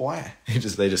 He's like, "Why?"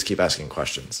 They just keep asking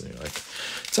questions. And you're like,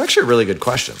 it's actually a really good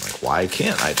question. Like, why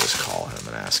can't I just call him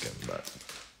and ask him? But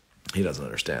he doesn't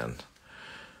understand.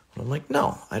 And I'm like,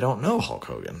 "No, I don't know Hulk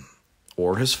Hogan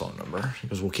or his phone number." He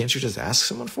goes, "Well, can't you just ask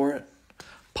someone for it?"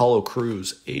 Apollo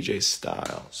Crews, AJ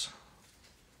Styles.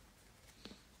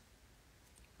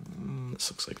 This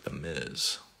looks like The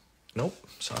Miz. Nope,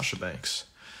 Sasha Banks.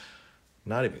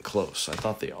 Not even close. I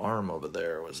thought the arm over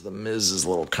there was The Miz's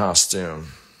little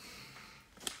costume.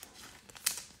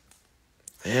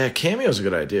 Yeah, Cameo's a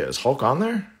good idea. Is Hulk on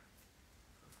there?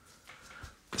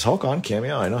 Is Hulk on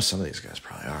Cameo? I know some of these guys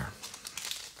probably are.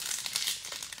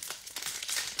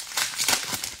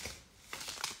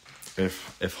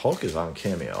 If Hulk is on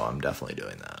Cameo, I'm definitely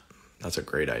doing that. That's a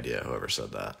great idea, whoever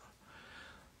said that.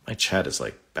 My chat is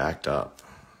like backed up.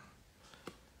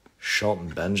 Shelton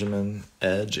Benjamin,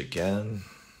 Edge again.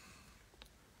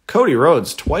 Cody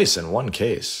Rhodes twice in one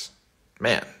case.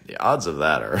 Man, the odds of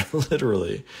that are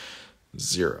literally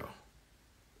 0.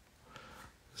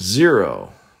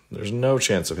 0. There's no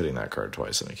chance of hitting that card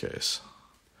twice in a case.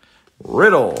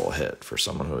 Riddle hit for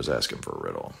someone who was asking for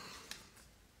Riddle.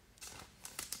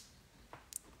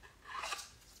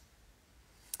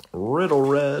 Riddle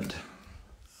red.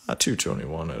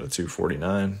 221 out of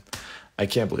 249. I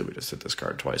can't believe we just hit this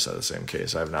card twice out of the same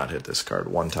case. I have not hit this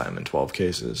card one time in 12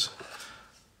 cases.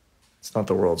 It's not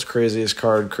the world's craziest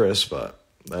card, Chris, but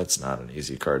that's not an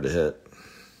easy card to hit.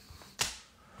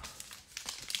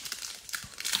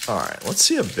 All right, let's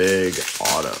see a big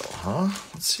auto, huh?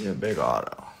 Let's see a big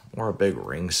auto. Or a big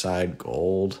ringside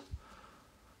gold.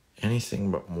 Anything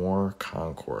but more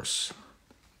concourse.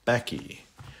 Becky.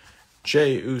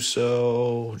 Jey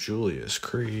Uso. Julius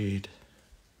Creed.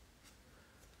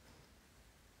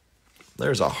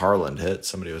 There's a Harland hit.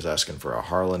 Somebody was asking for a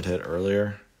Harland hit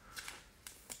earlier.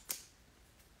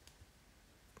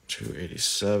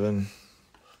 287.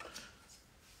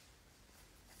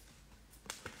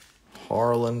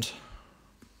 Harland.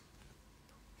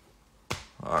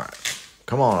 All right.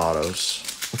 Come on, autos.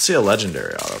 Let's see a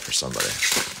legendary auto for somebody.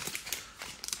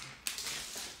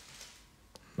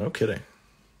 No kidding.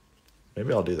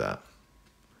 Maybe I'll do that.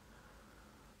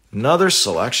 Another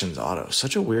selections auto.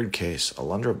 Such a weird case.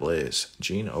 Alundra Blaze.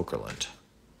 Gene Okerlund.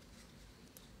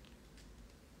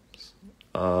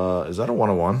 Is that a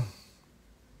 101?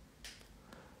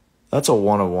 That's a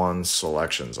 101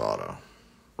 selections auto.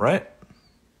 Right?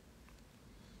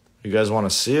 You guys want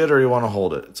to see it or you want to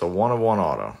hold it? It's a 101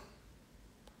 auto.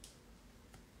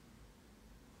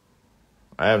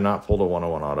 I have not pulled a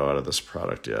 101 auto out of this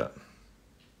product yet.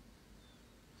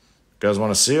 You guys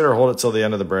want to see it or hold it till the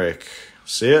end of the break?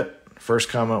 See it? First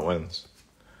comment wins.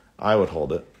 I would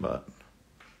hold it, but...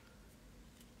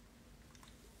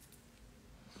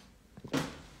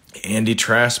 Andy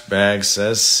Trash Bag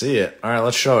says see it. All right,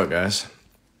 let's show it, guys.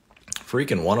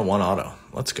 Freaking 101 auto.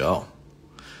 Let's go.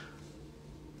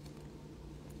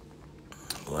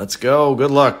 Let's go. Good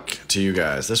luck to you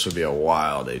guys. This would be a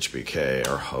wild HBK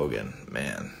or Hogan.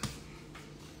 Man.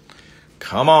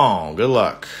 Come on. Good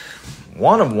luck.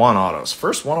 101 autos.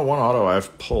 First 101 auto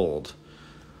I've pulled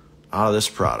out of this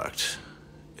product.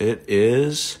 It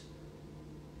is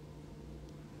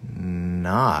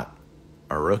not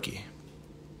a rookie.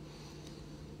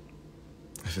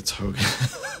 If it's Hogan.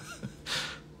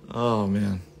 Oh,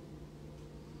 man.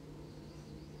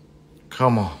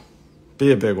 Come on.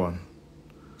 Be a big one.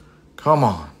 Come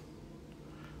on.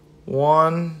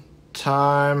 One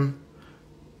time.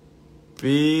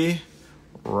 Be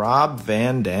Rob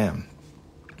Van Dam.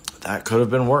 That could have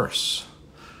been worse.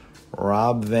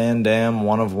 Rob Van Dam,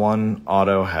 1 of 1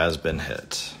 auto has been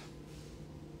hit.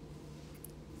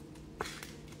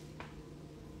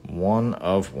 1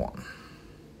 of 1.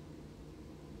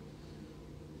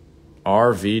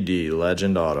 RVD,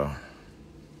 Legend Auto.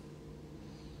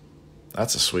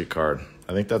 That's a sweet card.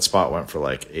 I think that spot went for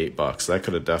like $8. That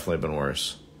could have definitely been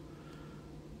worse.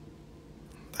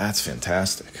 That's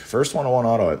fantastic. First 101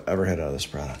 auto I've ever hit out of this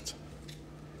product.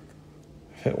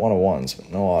 Hit 101s,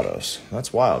 but no autos.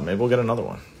 That's wild. Maybe we'll get another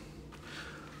one.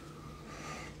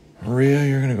 Maria,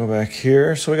 you're going to go back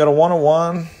here. So we got a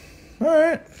 101. All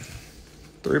right.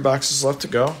 3 boxes left to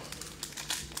go.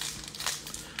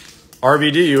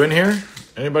 RVD, you in here?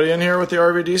 Anybody in here with the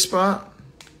RVD spot?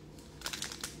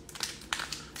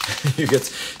 You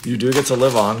do get to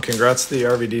live on. Congrats to the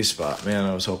RVD spot. Man,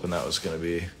 I was hoping that was going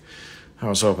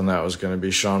to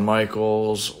be Shawn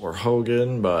Michaels or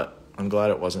Hogan, but I'm glad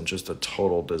it wasn't just a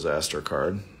total disaster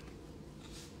card.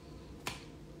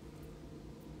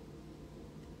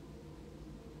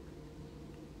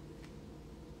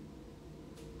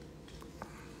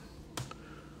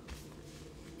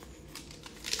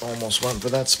 Almost went for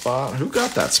that spot. Who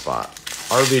got that spot?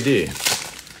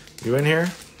 RVD. You in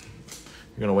here?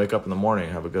 You're going to wake up in the morning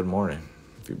and have a good morning.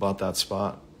 If you bought that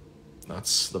spot,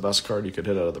 that's the best card you could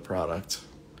hit out of the product.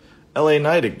 LA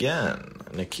Knight again.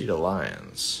 Nikita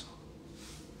Lyons.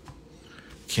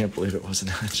 Can't believe it was an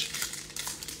edge.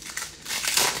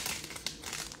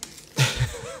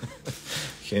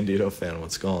 Candido fan,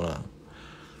 what's going on?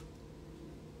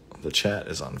 The chat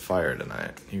is on fire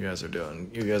tonight. You guys are doing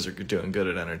good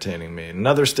at entertaining me.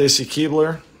 Another Stacy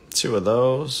Keebler. 2 of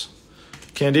those.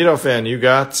 Candido fan, you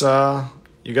got the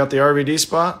RVD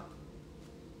spot?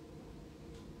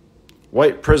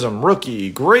 White Prism rookie,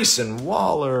 Grayson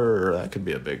Waller. That could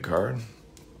be a big card.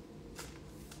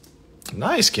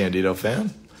 Nice, Candido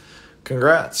fan.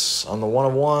 Congrats on the 1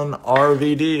 of 1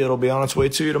 RVD. It'll be on its way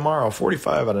to you tomorrow.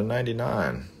 45 out of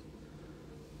 99.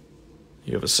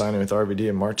 You have a signing with RVD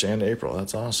in March and April.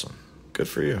 That's awesome. Good. Good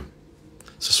for you.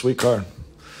 It's a sweet card.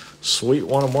 Sweet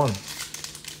 1 of 1.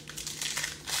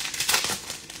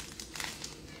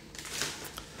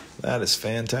 That is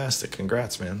fantastic.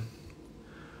 Congrats, man.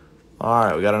 All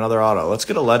right, we got another auto. Let's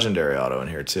get a legendary auto in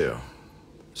here, too.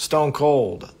 Stone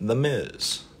Cold, The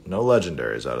Miz. No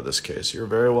legendaries out of this case. You're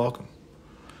very welcome.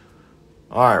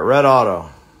 All right, red auto.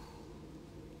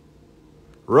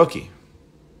 Rookie.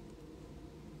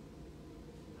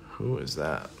 Who is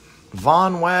that?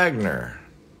 Von Wagner.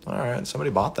 All right,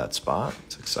 somebody bought that spot.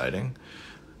 It's exciting.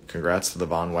 Congrats to the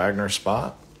Von Wagner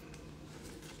spot.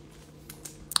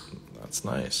 That's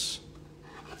nice.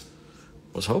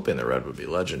 Was hoping the red would be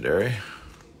legendary,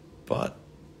 but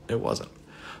it wasn't.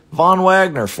 Von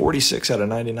Wagner, 46 out of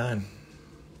 99.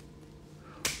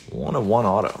 1 of 1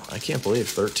 auto. I can't believe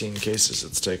 13 cases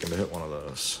it's taken to hit one of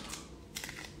those.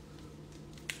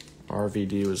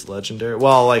 RVD was legendary.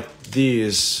 Well, like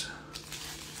these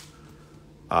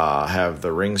have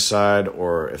the ringside,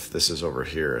 or if this is over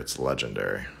here, it's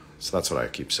legendary. So that's what I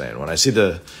keep saying. When I see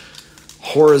the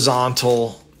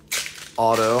horizontal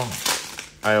auto,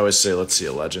 I always say, let's see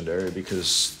a legendary,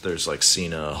 because there's like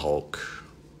Cena, Hulk,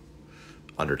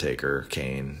 Undertaker,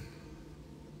 Kane.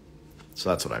 So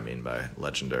that's what I mean by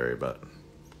legendary. But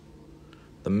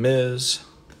The Miz,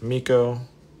 Miko.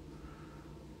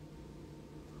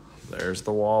 There's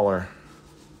the Waller.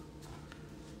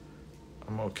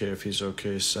 I'm okay if he's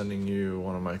okay sending you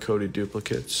one of my Cody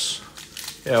duplicates.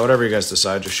 Yeah, whatever you guys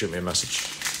decide, just shoot me a message.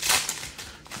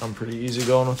 I'm pretty easy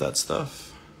going with that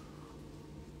stuff.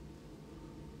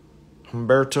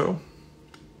 Humberto.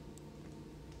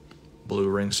 Blue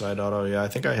ringside auto. Yeah, I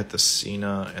think I hit the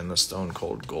Cena and the Stone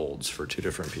Cold Golds for 2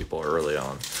 different people early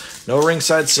on. No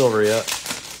ringside silver yet.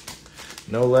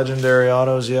 No legendary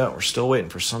autos yet. We're still waiting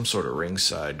for some sort of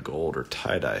ringside gold or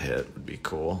tie-dye hit. Would be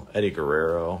cool. Eddie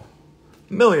Guerrero.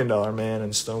 $1 Million Man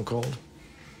and Stone Cold.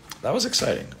 That was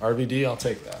exciting. RVD, I'll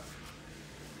take that.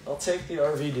 I'll take the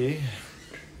RVD.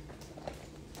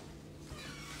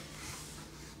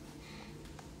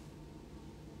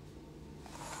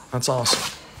 That's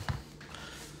awesome.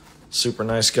 Super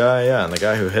nice guy, yeah, and the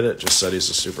guy who hit it just said he's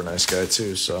a super nice guy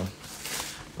too, so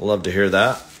love to hear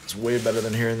that. It's way better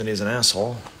than hearing that he's an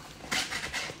asshole.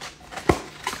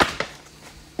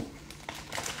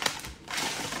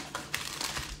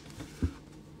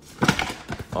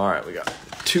 All right, we got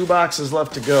 2 boxes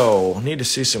left to go. Need to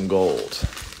see some gold,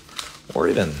 or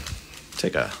even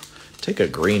take a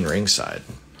green ringside.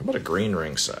 How about a green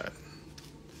ringside?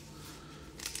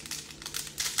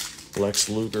 Lex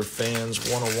Luger fans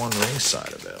 101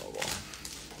 ringside available.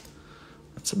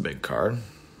 That's a big card.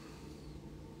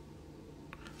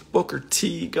 Booker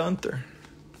T. Gunther.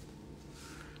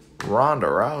 Ronda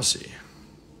Rousey.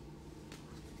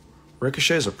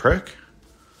 Ricochet's a prick?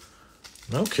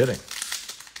 No kidding.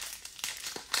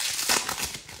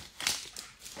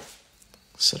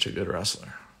 Such a good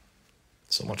wrestler.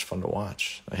 So much fun to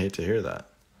watch. I hate to hear that.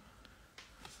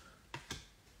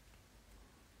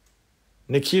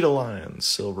 Nikita Lyons,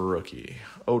 silver rookie.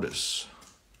 Otis.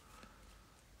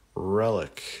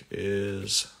 Relic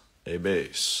is a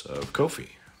base of Kofi.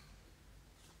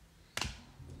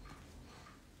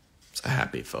 It's a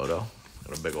happy photo.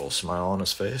 Got a big old smile on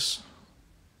his face.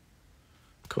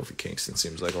 Kofi Kingston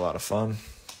seems like a lot of fun.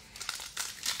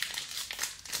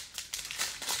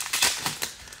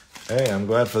 Hey, I'm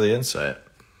glad for the insight.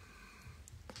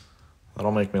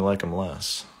 That'll make me like him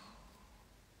less.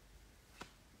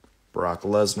 Brock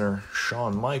Lesnar,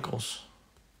 Shawn Michaels,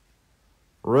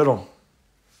 Riddle.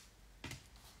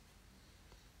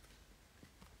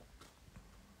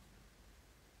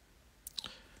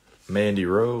 Mandy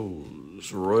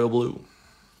Rose, Royal Blue.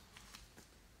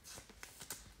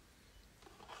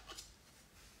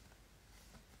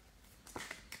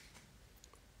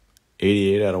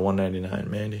 $88 out of $199,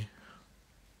 Mandy.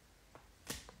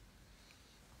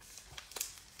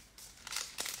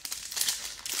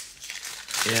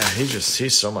 Yeah,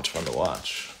 he's so much fun to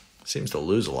watch. Seems to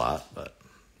lose a lot, but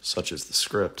such is the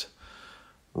script.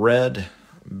 Red,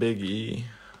 Big E,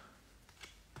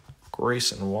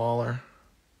 Grayson Waller,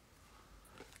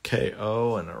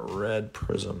 KO, and a red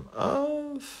prism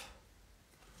of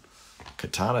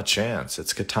Katana Chance.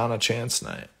 It's Katana Chance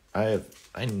night. I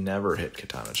never hit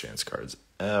Katana Chance cards,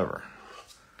 ever.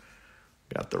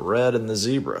 Got the red and the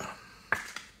zebra.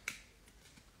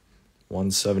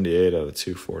 178 out of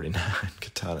 249.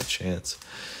 Katana Chance.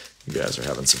 You guys are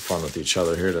having some fun with each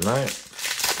other here tonight.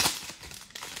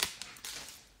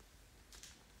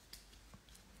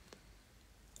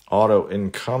 Auto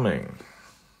incoming.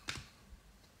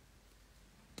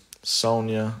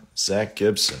 Sonya, Zach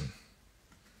Gibson.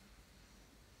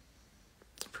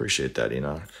 Appreciate that,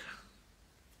 Enoch.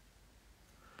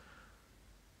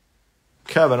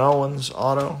 Kevin Owens,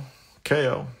 auto,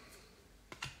 KO.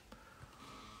 I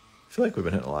feel like we've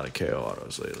been hitting a lot of KO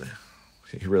autos lately.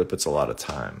 He really puts a lot of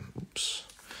time. Oops.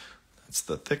 That's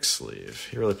the thick sleeve.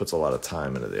 He really puts a lot of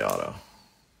time into the auto,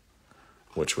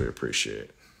 which we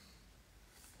appreciate.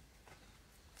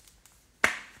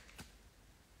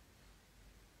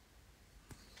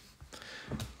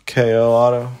 KO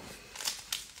auto.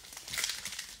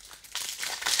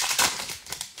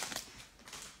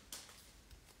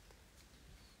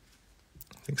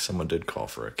 I think someone did call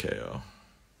for a KO.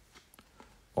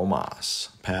 Omos,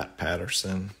 Pat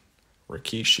Patterson,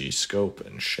 Rikishi, Scope,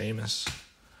 and Sheamus.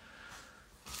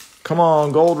 Come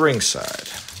on, gold ringside.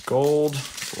 Gold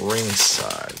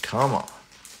ringside. Come on.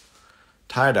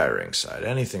 Tie-dye ringside.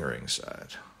 Anything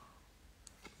ringside.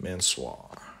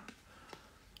 Mansoir.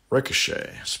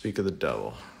 Ricochet. Speak of the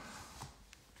devil.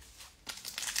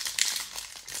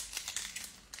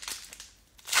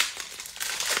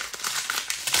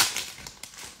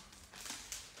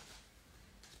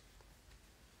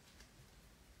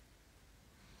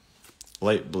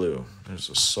 Light blue. There's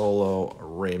a Solo,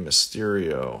 Rey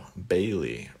Mysterio,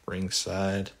 Bailey,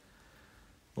 ringside.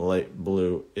 Light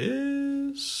blue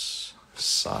is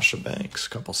Sasha Banks.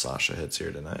 Couple Sasha hits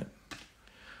here tonight.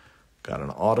 Got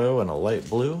an auto and a light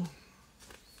blue.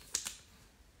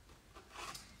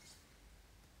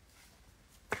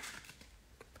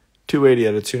 $280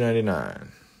 out of $299.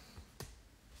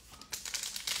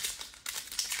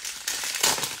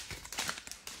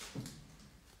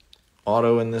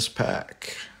 Auto in this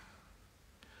pack.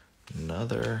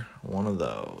 Another one of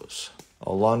those.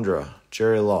 Alundra,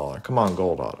 Jerry Lawler. Come on,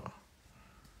 gold auto.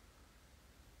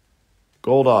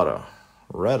 Gold auto.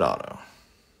 Red auto.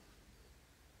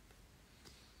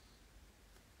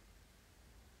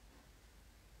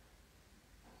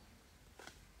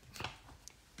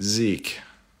 Zeke.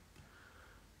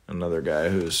 Another guy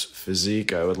whose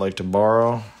physique I would like to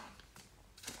borrow.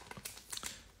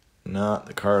 Not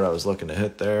the card I was looking to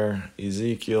hit there.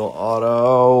 Ezekiel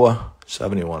auto.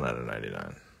 71 out of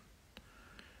 99.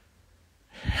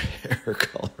 Hair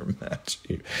color match.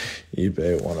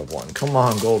 eBay 1 of 1. Come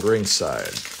on, gold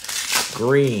ringside.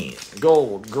 Green.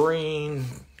 Gold. Green.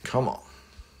 Come on.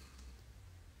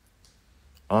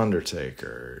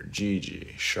 Undertaker.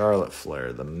 Gigi. Charlotte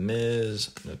Flair. The Miz.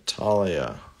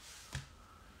 Natalia.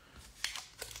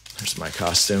 There's my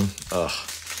costume. Ugh.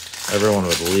 Everyone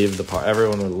would leave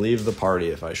the party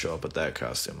if I show up with that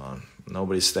costume on.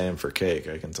 Nobody's staying for cake,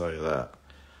 I can tell you that.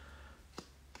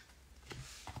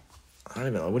 I don't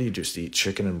even know. What do you just eat?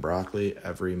 Chicken and broccoli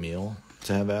every meal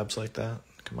to have abs like that?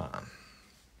 Come on.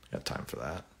 Got time for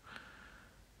that.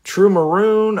 True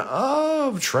Maroon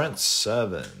of Trent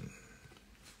Seven.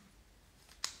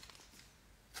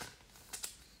 I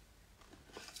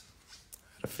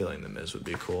had a feeling The Miz would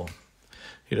be cool.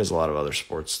 He does a lot of other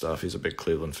sports stuff. He's a big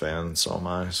Cleveland fan, and so am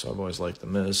I. So I've always liked The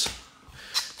Miz.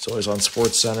 It's always on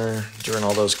Sports Center during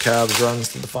all those Cavs runs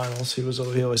to the finals. He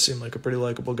always seemed like a pretty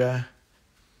likable guy.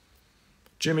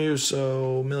 Jimmy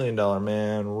Uso, $1 Million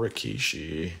Man,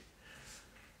 Rikishi,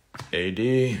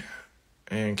 AD,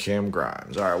 and Cam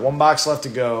Grimes. All right, one box left to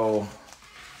go.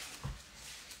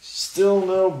 Still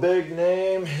no big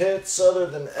name hits other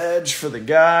than Edge for the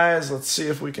guys. Let's see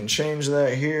if we can change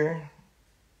that here.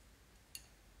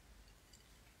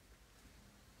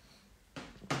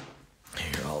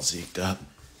 Here, all zeked up.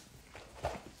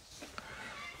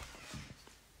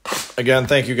 Again,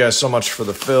 thank you guys so much for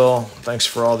the fill. Thanks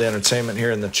for all the entertainment here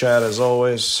in the chat, as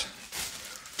always.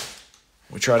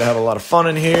 We try to have a lot of fun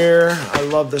in here. I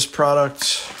love this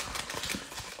product.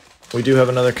 We do have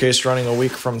another case running a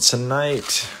week from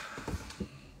tonight.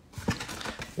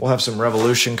 We'll have some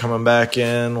Revolution coming back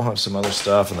in. We'll have some other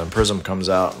stuff, and then Prism comes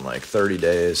out in like 30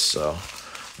 days, so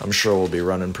I'm sure we'll be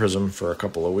running Prism for a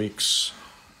couple of weeks.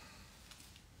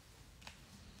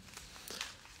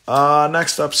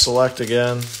 Next up, Select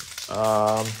again.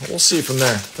 We'll see from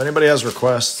there. If anybody has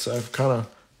requests, I've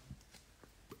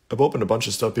opened a bunch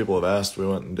of stuff people have asked. We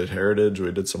went and did Heritage.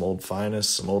 We did some old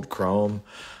Finest, some old Chrome.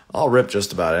 I'll rip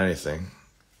just about anything.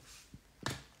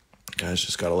 Guys,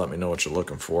 just got to let me know what you're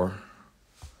looking for.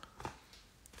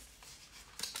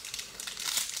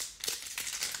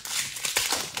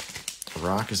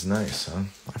 Rock is nice, huh?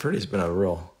 I've heard he's been a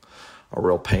real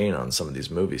pain on some of these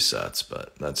movie sets,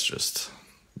 but that's just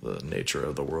the nature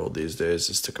of the world these days,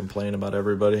 is to complain about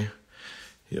everybody.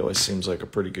 He always seems like a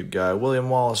pretty good guy. William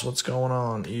Wallace, what's going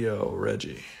on? EO,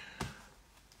 Reggie.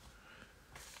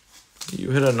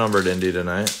 You hit a numbered indie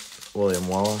tonight, William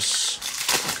Wallace.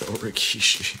 Go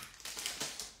Rikishi.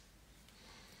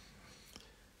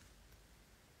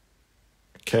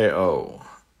 KO,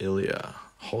 Ilya,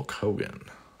 Hulk Hogan.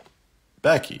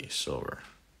 Becky, silver.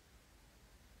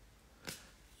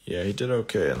 Yeah, he did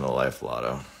okay in the Life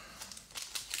Lotto.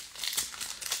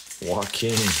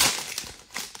 Joaquin.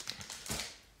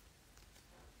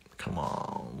 Come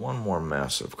on, one more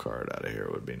massive card out of here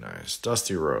would be nice.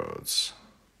 Dusty Rhodes.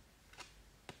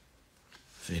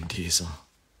 Vin Diesel.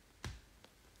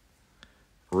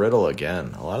 Riddle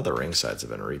again. A lot of the ringsides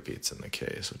have been repeats in the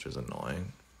case, which is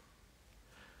annoying.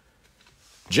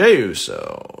 Jey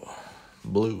Uso.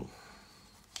 Blue.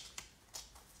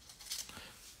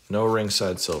 No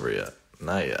ringside silver yet.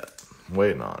 Not yet. I'm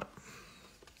waiting on it.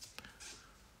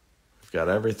 We've got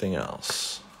everything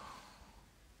else.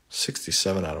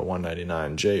 67 out of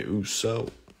 199. Jey Uso.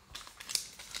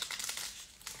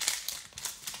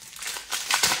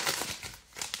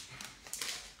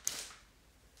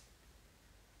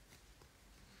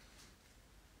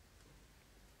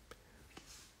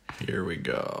 Here we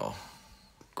go.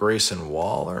 Grayson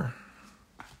Waller.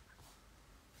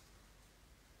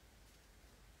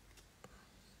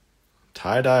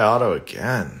 Tie-dye auto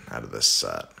again out of this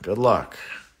set. Good luck.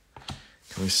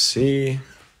 Can we see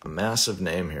a massive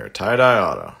name here? Tie-dye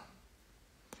auto.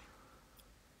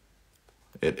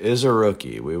 It is a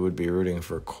rookie. We would be rooting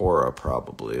for Cora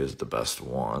probably is the best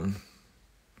one.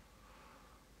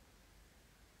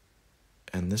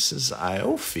 And this is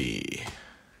Iofi.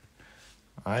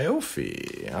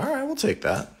 Iofi. All right, we'll take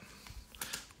that.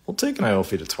 We'll take an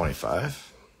Iofi to 25.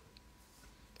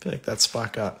 I feel like that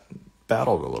spot got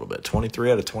battled a little bit.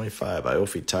 23 out of 25.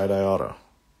 Iofi tie-dye auto.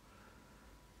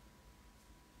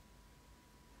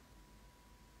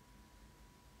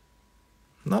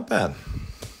 Not bad.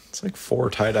 It's like 4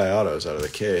 tie-dye autos out of the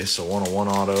case. So 101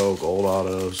 auto, gold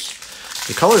autos.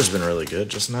 The color's been really good,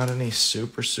 just not any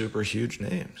super, super huge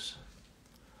names.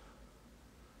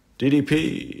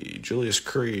 DDP, Julius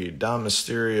Creed, Dom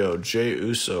Mysterio, Jey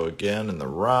Uso again in The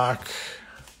Rock.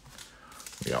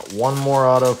 We got one more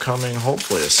auto coming,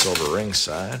 hopefully a silver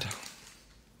ringside.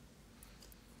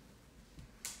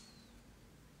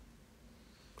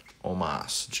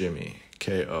 Omos, Jimmy,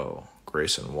 KO,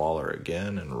 Grayson Waller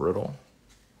again, and Riddle.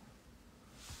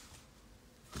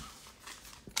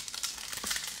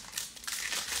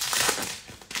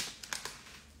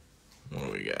 What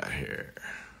do we got here?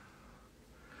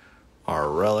 Our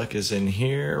relic is in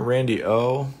here. Randy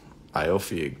O,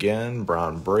 Iofi again,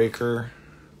 Braun Breaker.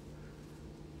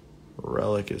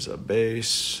 Relic is a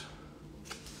base.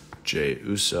 Jey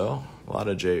Uso. A lot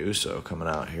of Jey Uso coming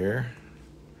out here.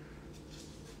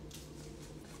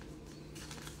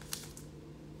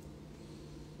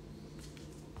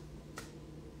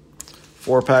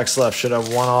 Four packs left. Should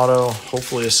have one auto.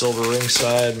 Hopefully a silver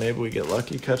ringside. Maybe we get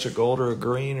lucky. Catch a gold or a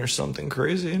green or something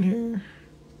crazy in here.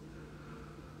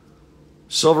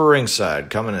 Silver ringside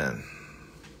coming in.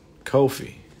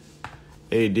 Kofi.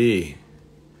 AD.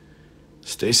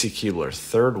 Stacy Keibler.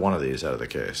 Third one of these out of the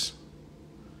case.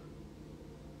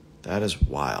 That is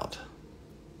wild.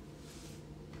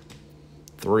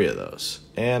 3 of those.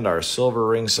 And our silver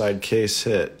ringside case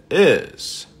hit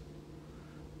is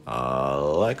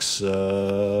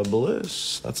Alexa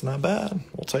Bliss. That's not bad.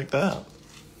 We'll take that.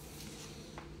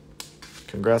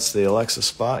 Congrats to the Alexa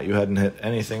spot. You hadn't hit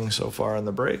anything so far in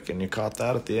the break, and you caught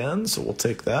that at the end, so we'll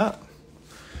take that.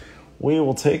 We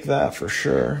will take that for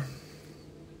sure.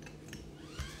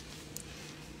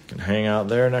 Can hang out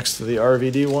there next to the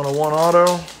RVD 101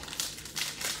 auto.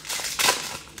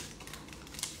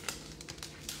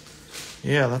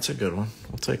 Yeah, that's a good one.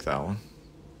 We'll take that one.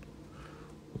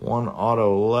 One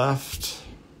auto left.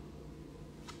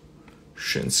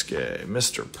 Shinsuke,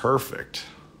 Mr. Perfect.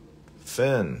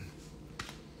 Finn.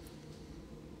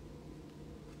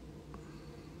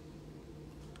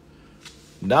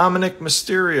 Dominic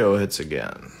Mysterio hits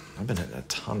again. I've been hitting a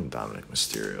ton of Dominic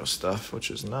Mysterio stuff, which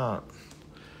is not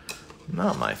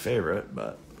my favorite,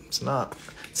 but it's not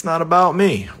about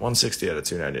me. 160 out of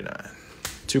 299.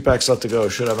 2 packs left to go.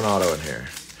 Should have an auto in here.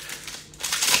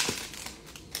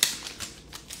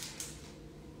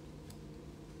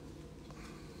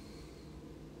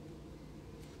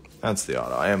 That's the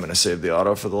auto. I am going to save the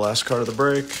auto for the last card of the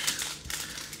break.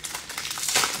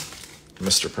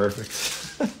 Mr. Perfect.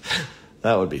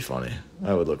 That would be funny.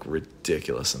 I would look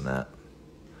ridiculous in that.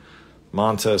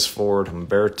 Montez Ford,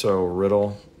 Humberto,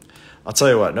 Riddle. I'll tell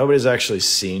you what, nobody's actually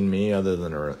seen me other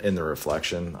than in the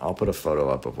reflection. I'll put a photo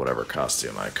up of whatever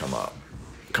costume I come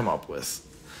up with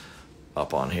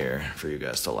up on here for you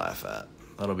guys to laugh at.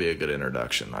 That'll be a good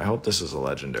introduction. I hope this is a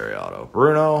legendary auto.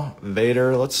 Bruno,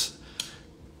 Vader, let's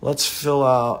fill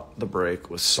out the break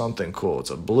with something cool.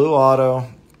 It's a blue auto.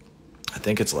 I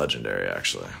think it's legendary,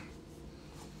 actually.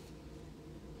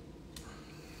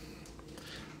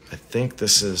 I think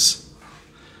this is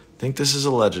think this is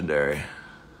a legendary.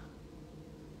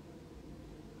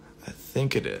 I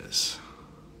think it is.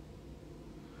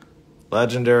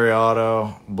 Legendary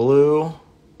auto, blue.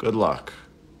 Good luck.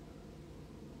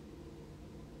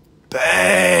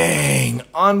 Bang!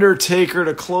 Undertaker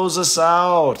to close us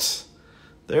out.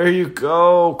 There you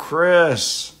go,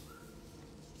 Chris.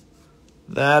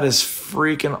 That is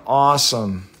freaking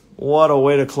awesome. What a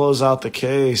way to close out the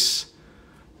case.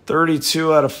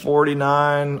 32 out of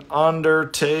 49.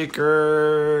 Undertaker.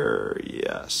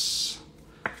 Yes.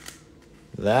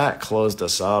 That closed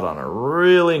us out on a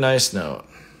really nice note.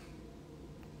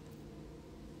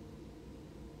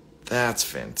 That's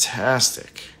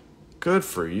fantastic. Good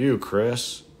for you,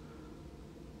 Chris.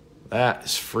 That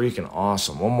is freaking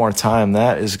awesome. One more time,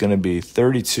 that is going to be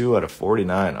 32 out of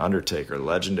 49 Undertaker,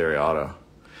 legendary auto.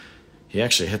 He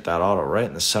actually hit that auto right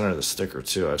in the center of the sticker,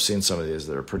 too. I've seen some of these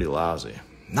that are pretty lousy.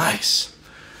 Nice.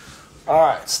 All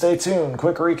right, stay tuned.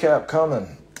 Quick recap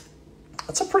coming.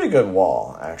 That's a pretty good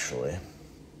wall, actually.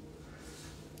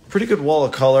 Pretty good wall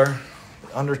of color.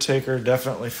 Undertaker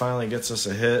definitely finally gets us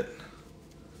a hit.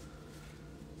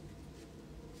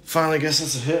 Finally gets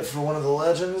us a hit for one of the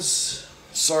legends.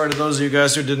 Sorry to those of you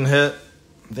guys who didn't hit.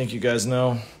 I think you guys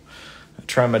know. I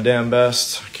try my damn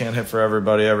best. I can't hit for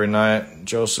everybody every night.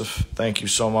 Joseph, thank you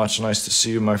so much. Nice to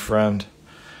see you, my friend.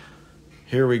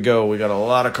 Here we go. We got a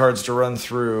lot of cards to run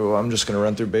through. I'm just going to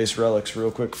run through base relics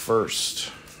real quick first.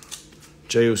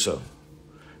 Jey Uso,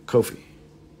 Kofi,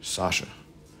 Sasha,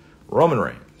 Roman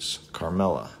Reigns,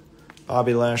 Carmella,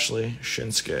 Bobby Lashley,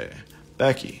 Shinsuke,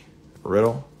 Becky,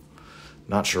 Riddle.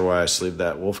 Not sure why I sleeved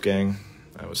that. Wolfgang.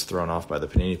 I was thrown off by the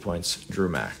Panini points. Drew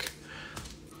Mack.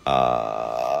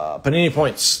 Panini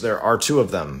points. There are 2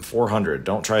 of them. 400.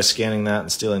 Don't try scanning that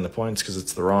and stealing the points because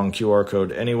it's the wrong QR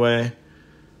code anyway.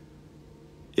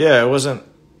 Yeah, it wasn't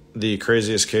the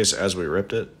craziest case as we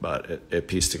ripped it, but it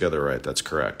pieced together right. That's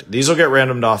correct. These will get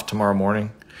randomed off tomorrow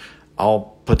morning.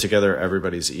 I'll put together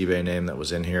everybody's eBay name that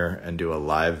was in here and do a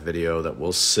live video that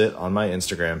will sit on my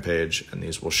Instagram page, and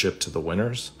these will ship to the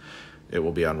winners. It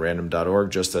will be on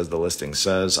random.org, just as the listing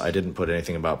says. I didn't put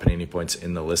anything about Panini points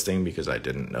in the listing because I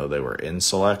didn't know they were in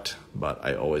select, but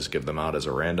I always give them out as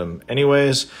a random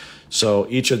anyways. So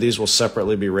each of these will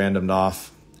separately be randomed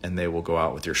off, and they will go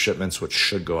out with your shipments, which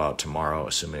should go out tomorrow,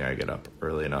 assuming I get up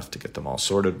early enough to get them all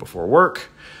sorted before work.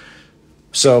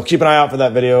 So keep an eye out for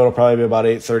that video. It'll probably be about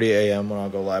 8:30 a.m. when I'll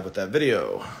go live with that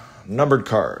video. Numbered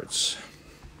cards.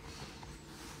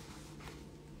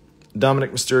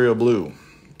 Dominic Mysterio blue.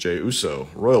 Jey Uso,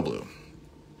 royal blue.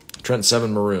 Trent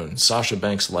Seven, maroon. Sasha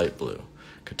Banks, light blue.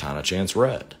 Katana Chance,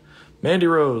 red. Mandy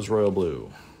Rose, royal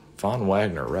blue. Von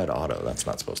Wagner, red auto. That's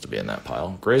not supposed to be in that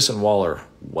pile. Grayson Waller,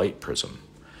 white prism.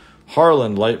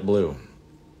 Harlan, light blue.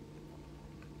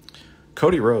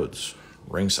 Cody Rhodes,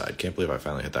 ringside. Can't believe I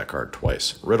finally hit that card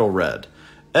twice. Riddle, red.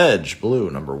 Edge, blue,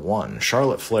 number 1.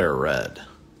 Charlotte Flair, red.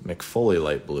 McFoley,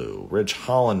 light blue. Ridge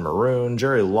Holland, maroon.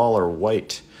 Jerry Lawler,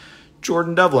 white.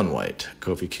 Jordan Devlin, white.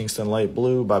 Kofi Kingston, light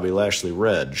blue. Bobby Lashley,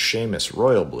 red. Sheamus,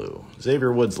 royal blue.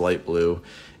 Xavier Woods, light blue.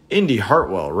 Indy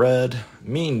Hartwell, red.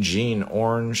 Mean Gene,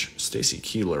 orange. Stacy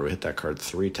Keibler, we hit that card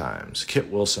 3 times.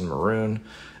 Kit Wilson, maroon.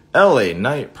 LA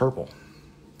Knight, purple.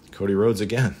 Cody Rhodes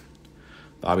again.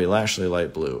 Bobby Lashley,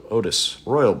 light blue. Otis,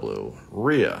 royal blue.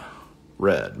 Rhea,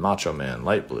 red. Macho Man,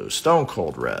 light blue. Stone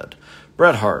Cold, red.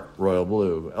 Bret Hart, royal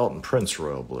blue. Elton Prince,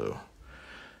 royal blue.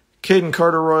 Caden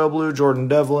Carter, royal blue. Jordan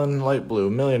Devlin, light blue.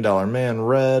 $1 Million Man,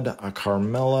 red. A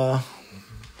Carmella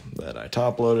that I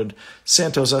top-loaded.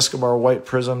 Santos Escobar, white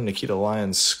prism. Nikita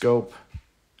Lyons, scope.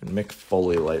 And Mick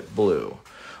Foley, light blue.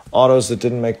 Autos that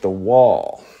didn't make the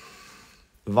wall.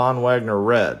 Von Wagner,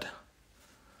 red.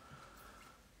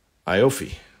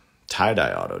 Iofi,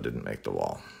 tie-dye auto, didn't make the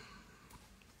wall.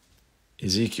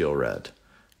 Ezekiel, red.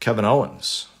 Kevin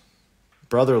Owens,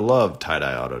 Brother Love,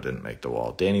 tie-dye auto, didn't make the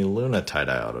wall. Danny Luna,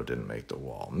 tie-dye auto, didn't make the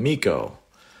wall. Miko,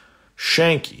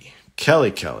 Shanky,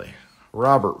 Kelly,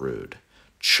 Robert Roode,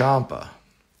 Ciampa,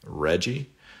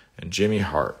 Reggie, and Jimmy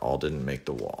Hart all didn't make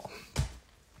the wall.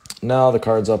 Now the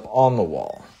cards up on the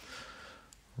wall.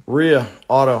 Rhea,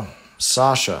 auto.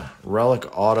 Sasha, relic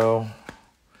auto.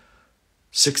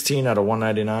 16 out of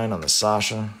 199 on the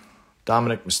Sasha.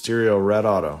 Dominic Mysterio, red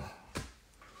auto.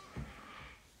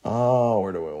 Oh,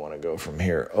 where do I want to go from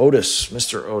here? Otis,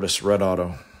 Mr. Otis, red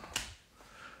auto.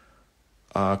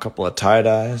 A couple of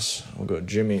tie-dyes. We'll go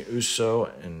Jimmy Uso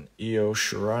and Io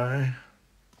Shirai.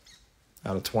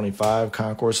 Out of 25,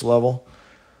 concourse level.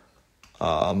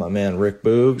 My man Rick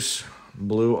Boogs,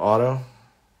 blue auto.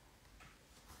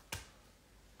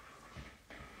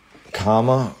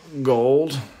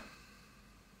 Gold.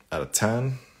 Out of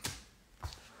 10.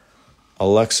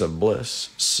 Alexa Bliss,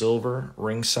 silver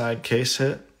ringside case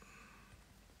hit.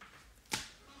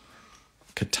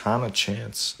 Katana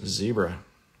Chance, zebra.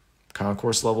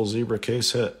 Concourse level zebra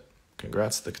case hit.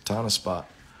 Congrats to the Katana spot.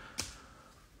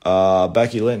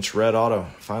 Becky Lynch, red auto.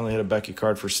 Finally hit a Becky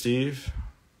card for Steve.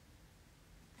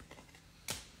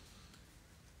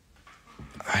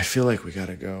 I feel like we got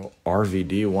to go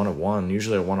RVD 1 of 1.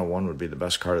 Usually a 1 of 1 would be the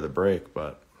best card of the break,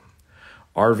 but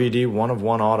RVD 1 of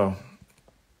 1 auto.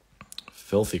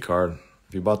 Filthy card.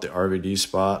 If you bought the RVD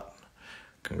spot,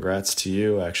 congrats to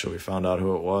you. Actually, we found out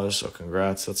who it was, so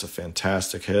congrats. That's a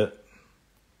fantastic hit.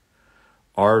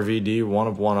 RVD 1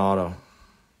 of 1 auto.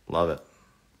 Love it.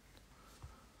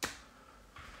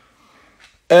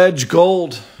 Edge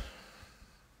Gold.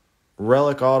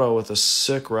 Relic auto with a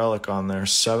sick relic on there.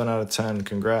 7 out of 10.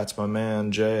 Congrats, my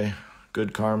man, Jay.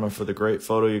 Good karma for the great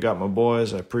photo you got, my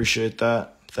boys. I appreciate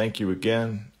that. Thank you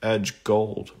again. Edge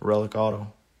Gold. Relic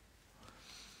auto.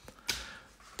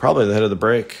 Probably the hit of the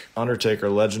break. Undertaker,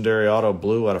 legendary auto,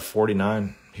 blue out of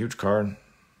 49. Huge card.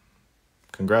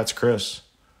 Congrats, Chris.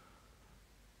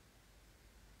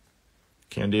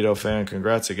 Candido fan,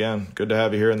 congrats again. Good to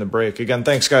have you here in the break. Again,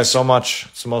 thanks, guys, so much.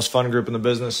 It's the most fun group in the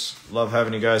business. Love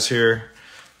having you guys here.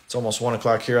 It's almost 1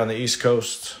 o'clock here on the East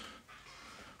Coast.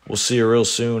 We'll see you real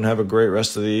soon. Have a great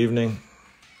rest of the evening.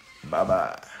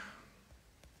 Bye-bye.